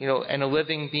 and a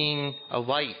living being a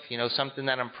life, something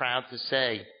that I'm proud to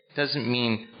say. It doesn't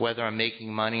mean whether I'm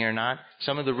making money or not.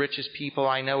 Some of the richest people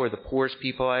I know are the poorest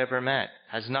people I ever met. It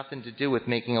has nothing to do with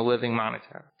making a living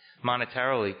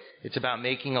monetarily. It's about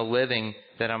making a living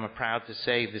that I'm proud to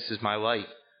say this is my life.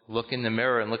 Look in the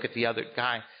mirror and look at the other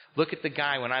guy. Look at the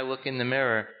guy when I look in the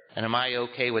mirror, and am I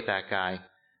okay with that guy?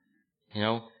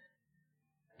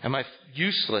 Am I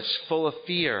useless, full of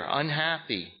fear,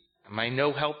 unhappy? Am I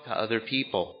no help to other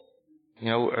people?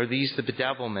 Are these the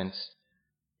bedevilments?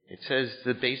 It says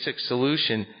the basic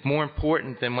solution, more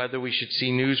important than whether we should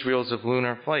see newsreels of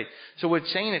lunar flight. So what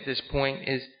it's saying at this point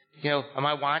is, am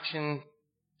I watching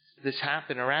this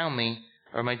happen around me,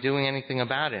 or am I doing anything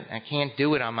about it? I can't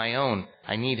do it on my own.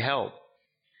 I need help.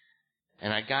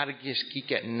 And I got to just keep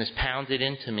getting this pounded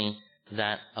into me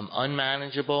that I'm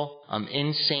unmanageable, I'm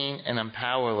insane, and I'm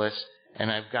powerless, and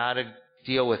I've got to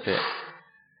deal with it.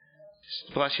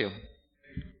 Bless you.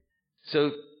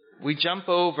 So we jump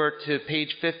over to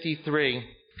page 53.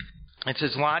 It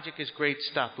says, logic is great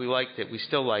stuff. We liked it. We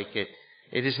still like it.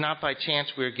 It is not by chance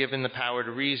we are given the power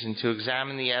to reason, to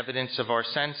examine the evidence of our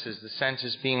senses, the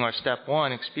senses being our step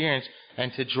 1, experience,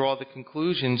 and to draw the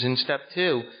conclusions in step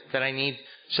 2 that I need.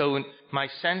 So my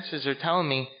senses are telling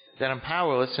me that I'm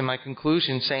powerless, and my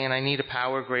conclusion saying I need a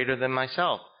power greater than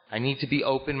myself. I need to be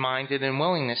open-minded and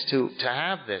willingness to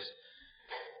have this.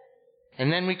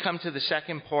 And then we come to the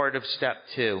second part of step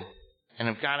 2. And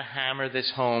I've got to hammer this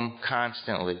home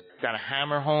constantly. I've got to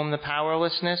hammer home the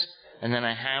powerlessness, and then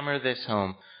I hammer this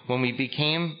home. When we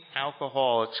became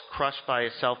alcoholics, crushed by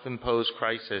a self-imposed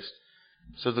crisis.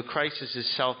 So the crisis is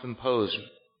self-imposed.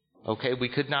 Okay, we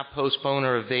could not postpone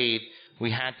or evade.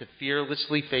 We had to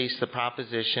fearlessly face the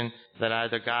proposition that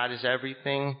either God is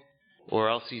everything or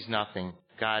else He's nothing.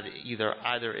 God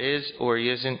either is or He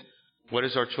isn't. What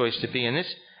is our choice to be? And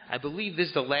this, I believe this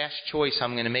is the last choice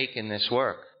I'm going to make in this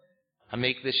work. I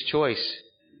make this choice.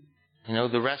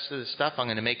 The rest of the stuff, I'm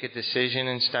going to make a decision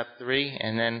in step 3,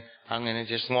 and then I'm going to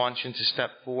just launch into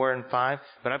step 4 and 5.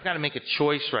 But I've got to make a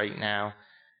choice right now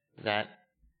that,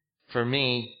 for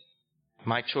me,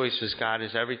 my choice was God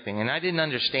is everything. And I didn't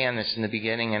understand this in the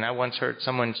beginning, and I once heard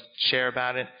someone share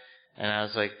about it, and I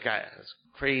was like, God, that's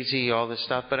crazy, all this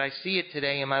stuff. But I see it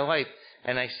today in my life,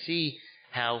 and I see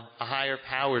how a higher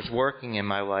power is working in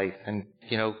my life, and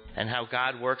how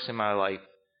God works in my life.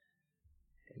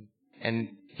 And,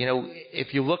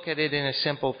 if you look at it in a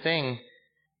simple thing,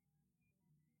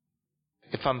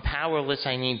 if I'm powerless,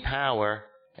 I need power.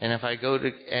 And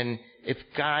if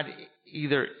God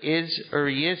either is or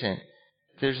He isn't,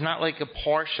 there's not like a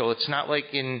partial. It's not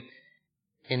like in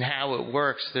how it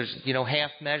works. There's,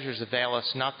 half measures avail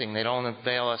us nothing. They don't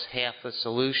avail us half the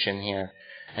solution here.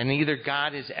 And either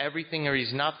God is everything or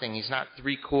He's nothing. He's not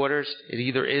 3/4. It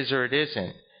either is or it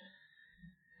isn't.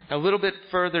 A little bit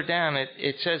further down,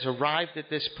 it says, arrived at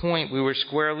this point, we were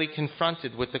squarely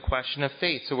confronted with the question of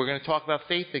faith. So we're going to talk about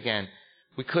faith again.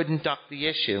 We couldn't duck the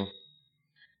issue.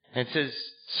 And it says,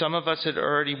 some of us had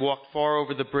already walked far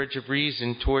over the bridge of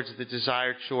reason towards the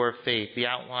desired shore of faith. The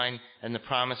outline and the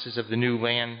promises of the new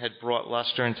land had brought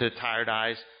luster into the tired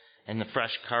eyes and the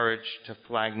fresh courage to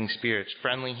flagging spirits.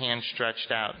 Friendly hands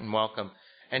stretched out in welcome.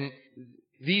 And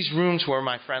these rooms were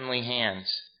my friendly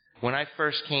hands. When I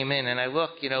first came in, and I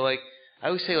look, I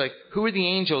always say, who are the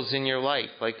angels in your life?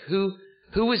 Who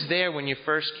was there when you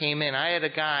first came in? I had a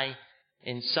guy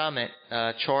in Summit,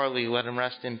 Charlie, let him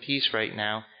rest in peace right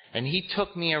now, and he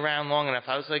took me around long enough.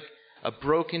 I was like a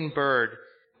broken bird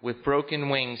with broken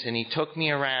wings, and he took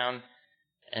me around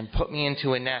and put me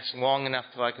into a nest long enough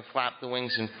till I could flap the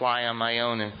wings and fly on my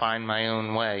own and find my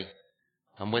own way.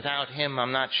 And without him,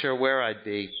 I'm not sure where I'd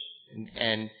be.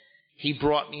 And he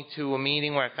brought me to a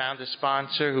meeting where I found a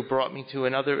sponsor who brought me to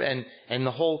another, and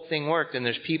the whole thing worked. And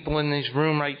there's people in this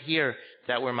room right here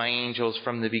that were my angels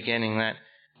from the beginning, that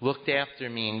looked after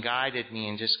me and guided me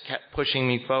and just kept pushing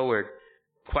me forward,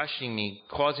 questioning me,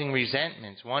 causing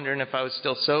resentments, wondering if I was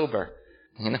still sober.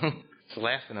 It's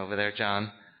laughing over there,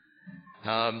 John.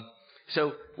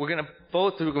 So we're going to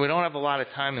follow through. We don't have a lot of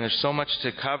time, and there's so much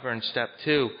to cover in step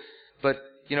 2. But,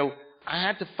 I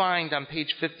had to find on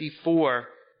page 54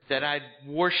 that I'd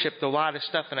worshipped a lot of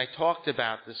stuff, and I talked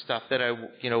about the stuff that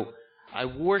I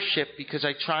worship because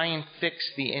I try and fix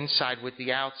the inside with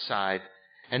the outside.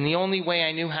 And the only way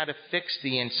I knew how to fix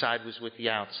the inside was with the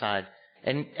outside.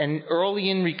 And early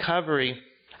in recovery,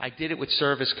 I did it with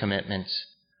service commitments.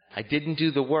 I didn't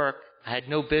do the work. I had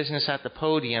no business at the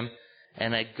podium.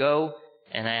 And I'd go,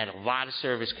 and I had a lot of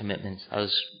service commitments. I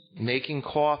was making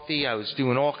coffee. I was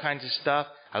doing all kinds of stuff.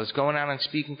 I was going out on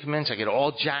speaking commitments. I get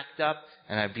all jacked up,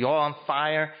 and I'd be all on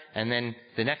fire. And then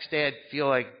the next day I'd feel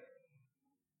like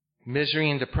misery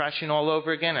and depression all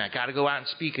over again, and I got to go out and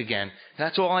speak again.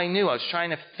 That's all I knew. I was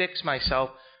trying to fix myself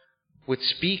with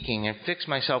speaking and fix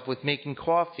myself with making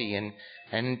coffee, and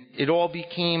it all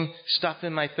became stuff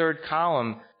in my third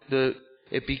column.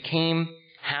 It became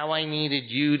how I needed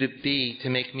you to be to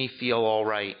make me feel all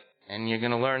right. And you're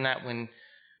going to learn that when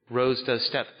Rose does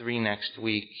step 3 next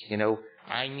week.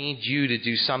 I need you to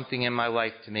do something in my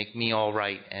life to make me all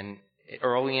right. And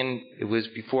it was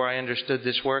before I understood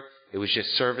this work, it was just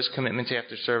service commitments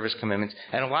after service commitments.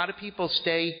 And a lot of people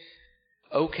stay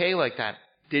okay like that.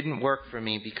 Didn't work for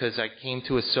me because I came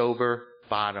to a sober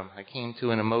bottom. I came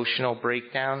to an emotional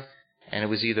breakdown, and it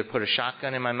was either put a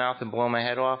shotgun in my mouth and blow my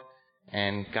head off,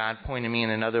 and God pointed me in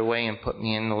another way and put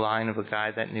me in the line of a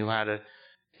guy that knew how to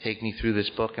take me through this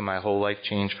book, and my whole life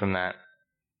changed from that.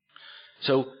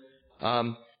 So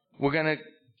we're going to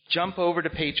jump over to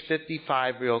page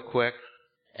 55 real quick.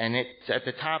 And it's at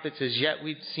the top it says, yet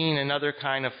we'd seen another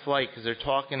kind of flight, because they're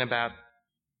talking about,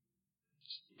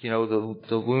 the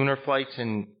lunar flights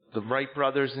and the Wright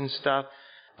brothers and stuff.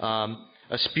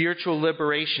 A spiritual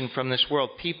liberation from this world.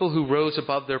 People who rose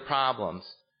above their problems.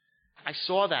 I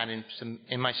saw that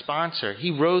in my sponsor.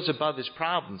 He rose above his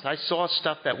problems. I saw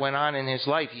stuff that went on in his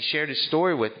life. He shared his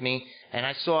story with me, and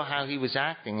I saw how he was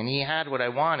acting, and he had what I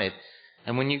wanted.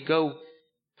 And when you go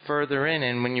further in,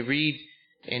 and when you read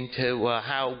into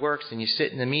how it works, and you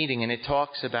sit in the meeting, and it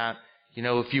talks about,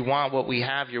 if you want what we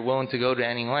have, you're willing to go to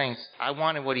any lengths. I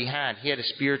wanted what he had. He had a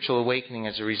spiritual awakening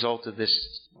as a result of this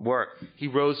work. He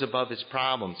rose above his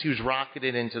problems. He was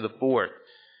rocketed into the fourth.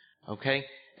 Okay?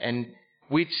 And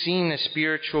we'd seen the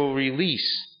spiritual release.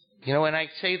 And I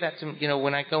say that to,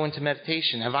 when I go into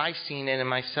meditation, have I seen it in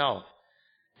myself?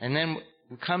 And then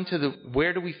we come to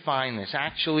where do we find this?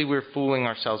 Actually, we're fooling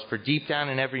ourselves, for deep down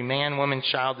in every man, woman,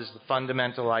 child is the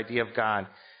fundamental idea of God.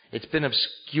 It's been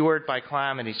obscured by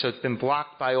calamity, so it's been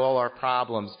blocked by all our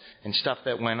problems and stuff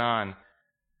that went on.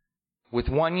 With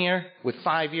 1 year, with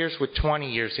 5 years, with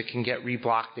 20 years, it can get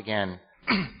reblocked again.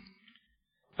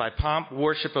 By pomp,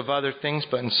 worship of other things,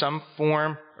 but in some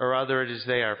form or other it is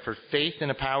there. For faith in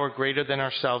a power greater than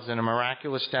ourselves and a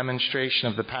miraculous demonstration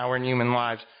of the power in human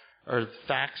lives are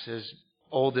facts as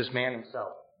old as man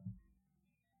himself.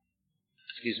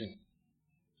 Excuse me.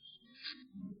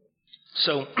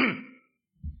 So,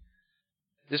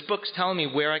 this book's telling me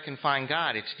where I can find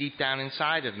God. It's deep down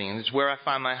inside of me, and it's where I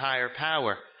find my higher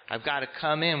power. I've got to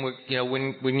come in.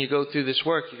 When you go through this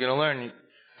work, you're going to learn.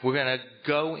 We're going to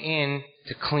go in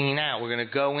to clean out. We're going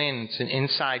to go in. It's an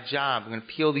inside job. We're going to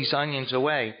peel these onions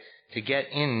away to get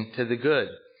into the good.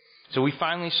 So we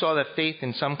finally saw that faith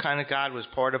in some kind of God was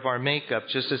part of our makeup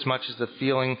just as much as the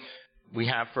feeling we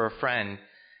have for a friend.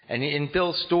 And in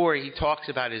Bill's story, he talks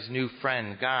about his new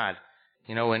friend, God.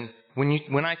 And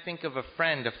when I think of a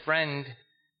friend,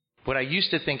 what I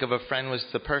used to think of a friend was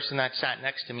the person that sat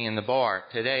next to me in the bar.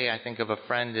 Today, I think of a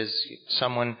friend as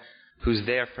someone who's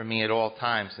there for me at all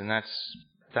times, and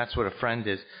that's what a friend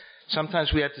is.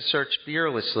 Sometimes we have to search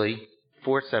fearlessly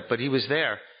for that, but he was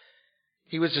there.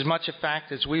 He was as much a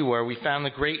fact as we were. We found the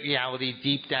great reality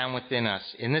deep down within us.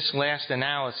 In this last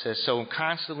analysis, so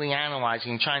constantly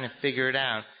analyzing, trying to figure it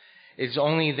out, it's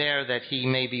only there that he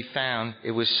may be found.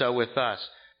 It was so with us.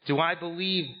 Do I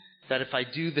believe that if I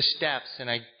do the steps and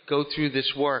I go through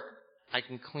this work, I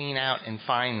can clean out and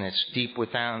find this deep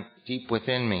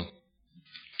within me?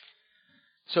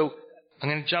 So I'm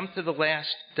going to jump to the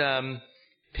last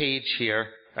page here,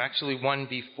 actually one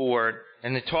before,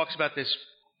 and it talks about this.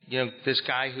 This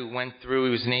guy who went through,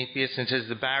 he was an atheist, and says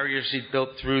the barriers he'd built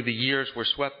through the years were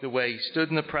swept away. He stood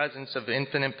in the presence of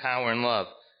infinite power and love.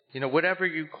 Whatever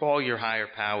you call your higher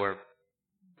power,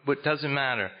 but doesn't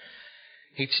matter.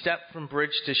 He'd stepped from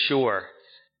bridge to shore.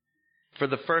 For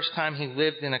the first time, he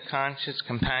lived in a conscious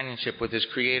companionship with his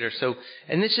Creator. So,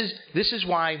 and this is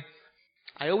why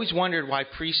I always wondered why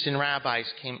priests and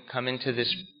rabbis come into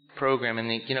this program, and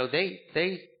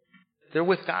they're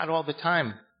with God all the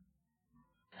time.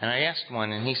 And I asked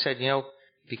one, and he said,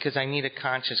 because I need a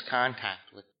conscious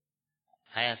contact with.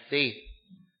 I have faith,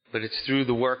 but it's through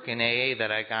the work in AA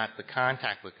that I got the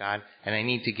contact with God, and I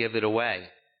need to give it away.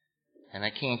 And I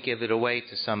can't give it away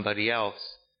to somebody else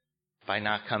by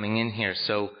not coming in here.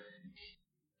 So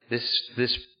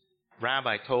this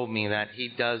rabbi told me that he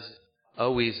does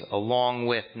always along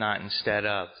with, not instead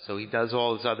of. So he does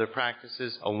all his other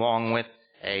practices along with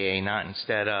AA, not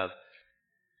instead of.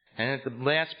 And at the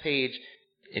last page,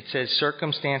 it says,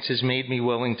 circumstances made me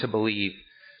willing to believe.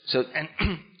 So, and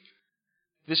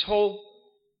this whole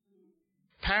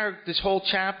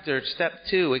chapter, step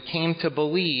 2, it came to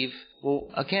believe. Well,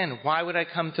 again, why would I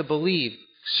come to believe?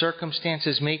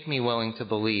 Circumstances make me willing to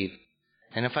believe.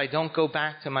 And if I don't go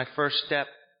back to my first step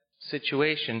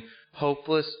situation,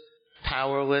 hopeless,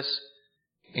 powerless,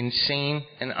 insane,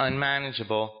 and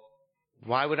unmanageable,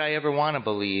 why would I ever want to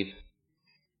believe?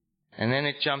 And then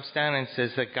it jumps down and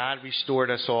says that God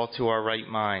restored us all to our right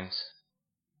minds.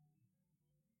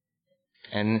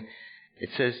 And it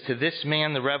says, to this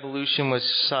man the revolution was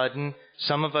sudden.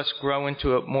 Some of us grow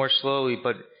into it more slowly,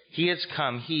 but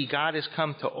God has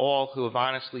come to all who have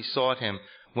honestly sought him.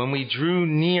 When we drew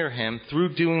near him,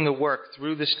 through doing the work,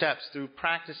 through the steps, through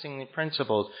practicing the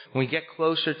principles, when we get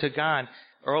closer to God,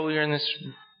 earlier in this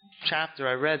chapter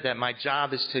I read that my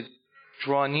job is to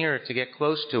draw near, to get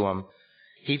close to him.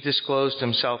 He disclosed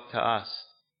himself to us.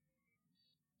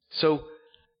 So,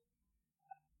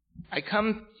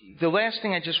 the last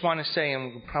thing I just want to say,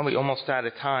 and we're probably almost out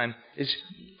of time, is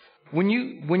when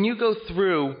you go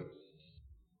through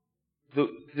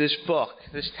this book,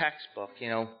 this textbook,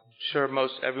 sure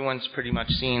everyone's pretty much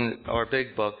seen our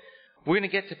big book. We're going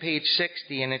to get to page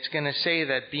 60, and it's going to say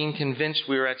that being convinced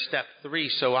we were at step 3.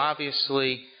 So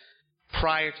obviously,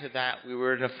 prior to that, we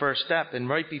were in the first step. And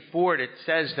right before it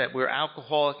says that we're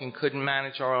alcoholic and couldn't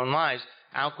manage our own lives.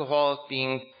 Alcoholic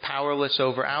being powerless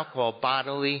over alcohol,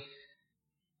 bodily,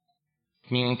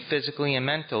 meaning physically and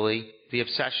mentally, the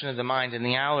obsession of the mind and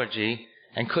the allergy,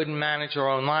 and couldn't manage our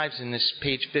own lives. In this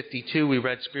page 52, we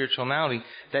read spiritual malady,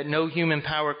 that no human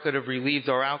power could have relieved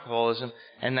our alcoholism,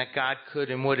 and that God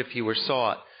could and would if he were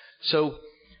sought. So,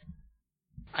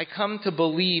 I come to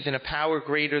believe in a power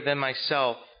greater than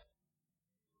myself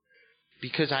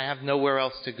because I have nowhere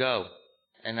else to go.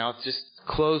 And I'll just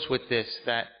close with this,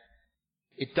 that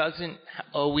it doesn't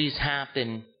always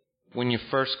happen when you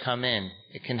first come in.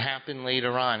 It can happen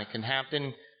later on. It can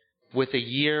happen with a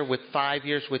year, with 5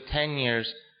 years, with 10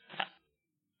 years.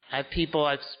 I have people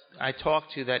I talk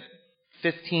to that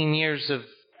 15 years of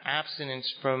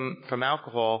abstinence from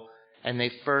alcohol, and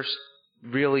they first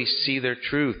really see their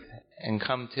truth and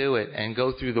come to it and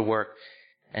go through the work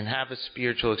and have a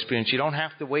spiritual experience. You don't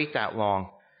have to wait that long.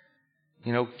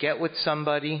 Get with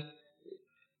somebody,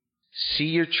 see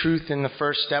your truth in the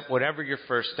first step, whatever your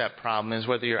first step problem is,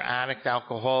 whether you're addict,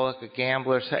 alcoholic, a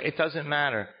gambler, it doesn't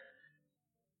matter.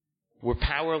 We're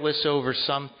powerless over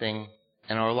something,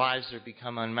 and our lives have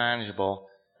become unmanageable.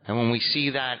 And when we see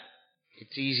that,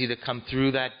 it's easy to come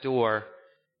through that door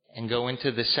and go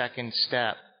into the second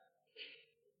step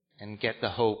and get the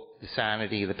hope, the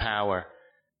sanity, the power.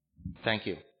 Thank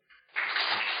you.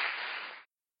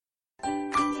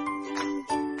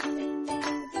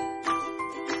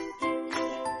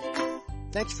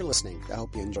 Thanks for listening. I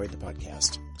hope you enjoyed the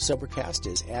podcast. Sobercast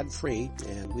is ad-free,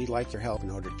 and we'd like your help in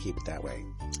order to keep it that way.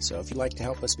 So if you'd like to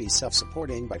help us be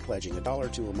self-supporting by pledging $1 or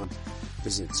 $2 a month,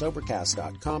 visit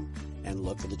Sobercast.com and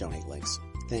look for the donate links.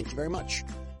 Thank you very much.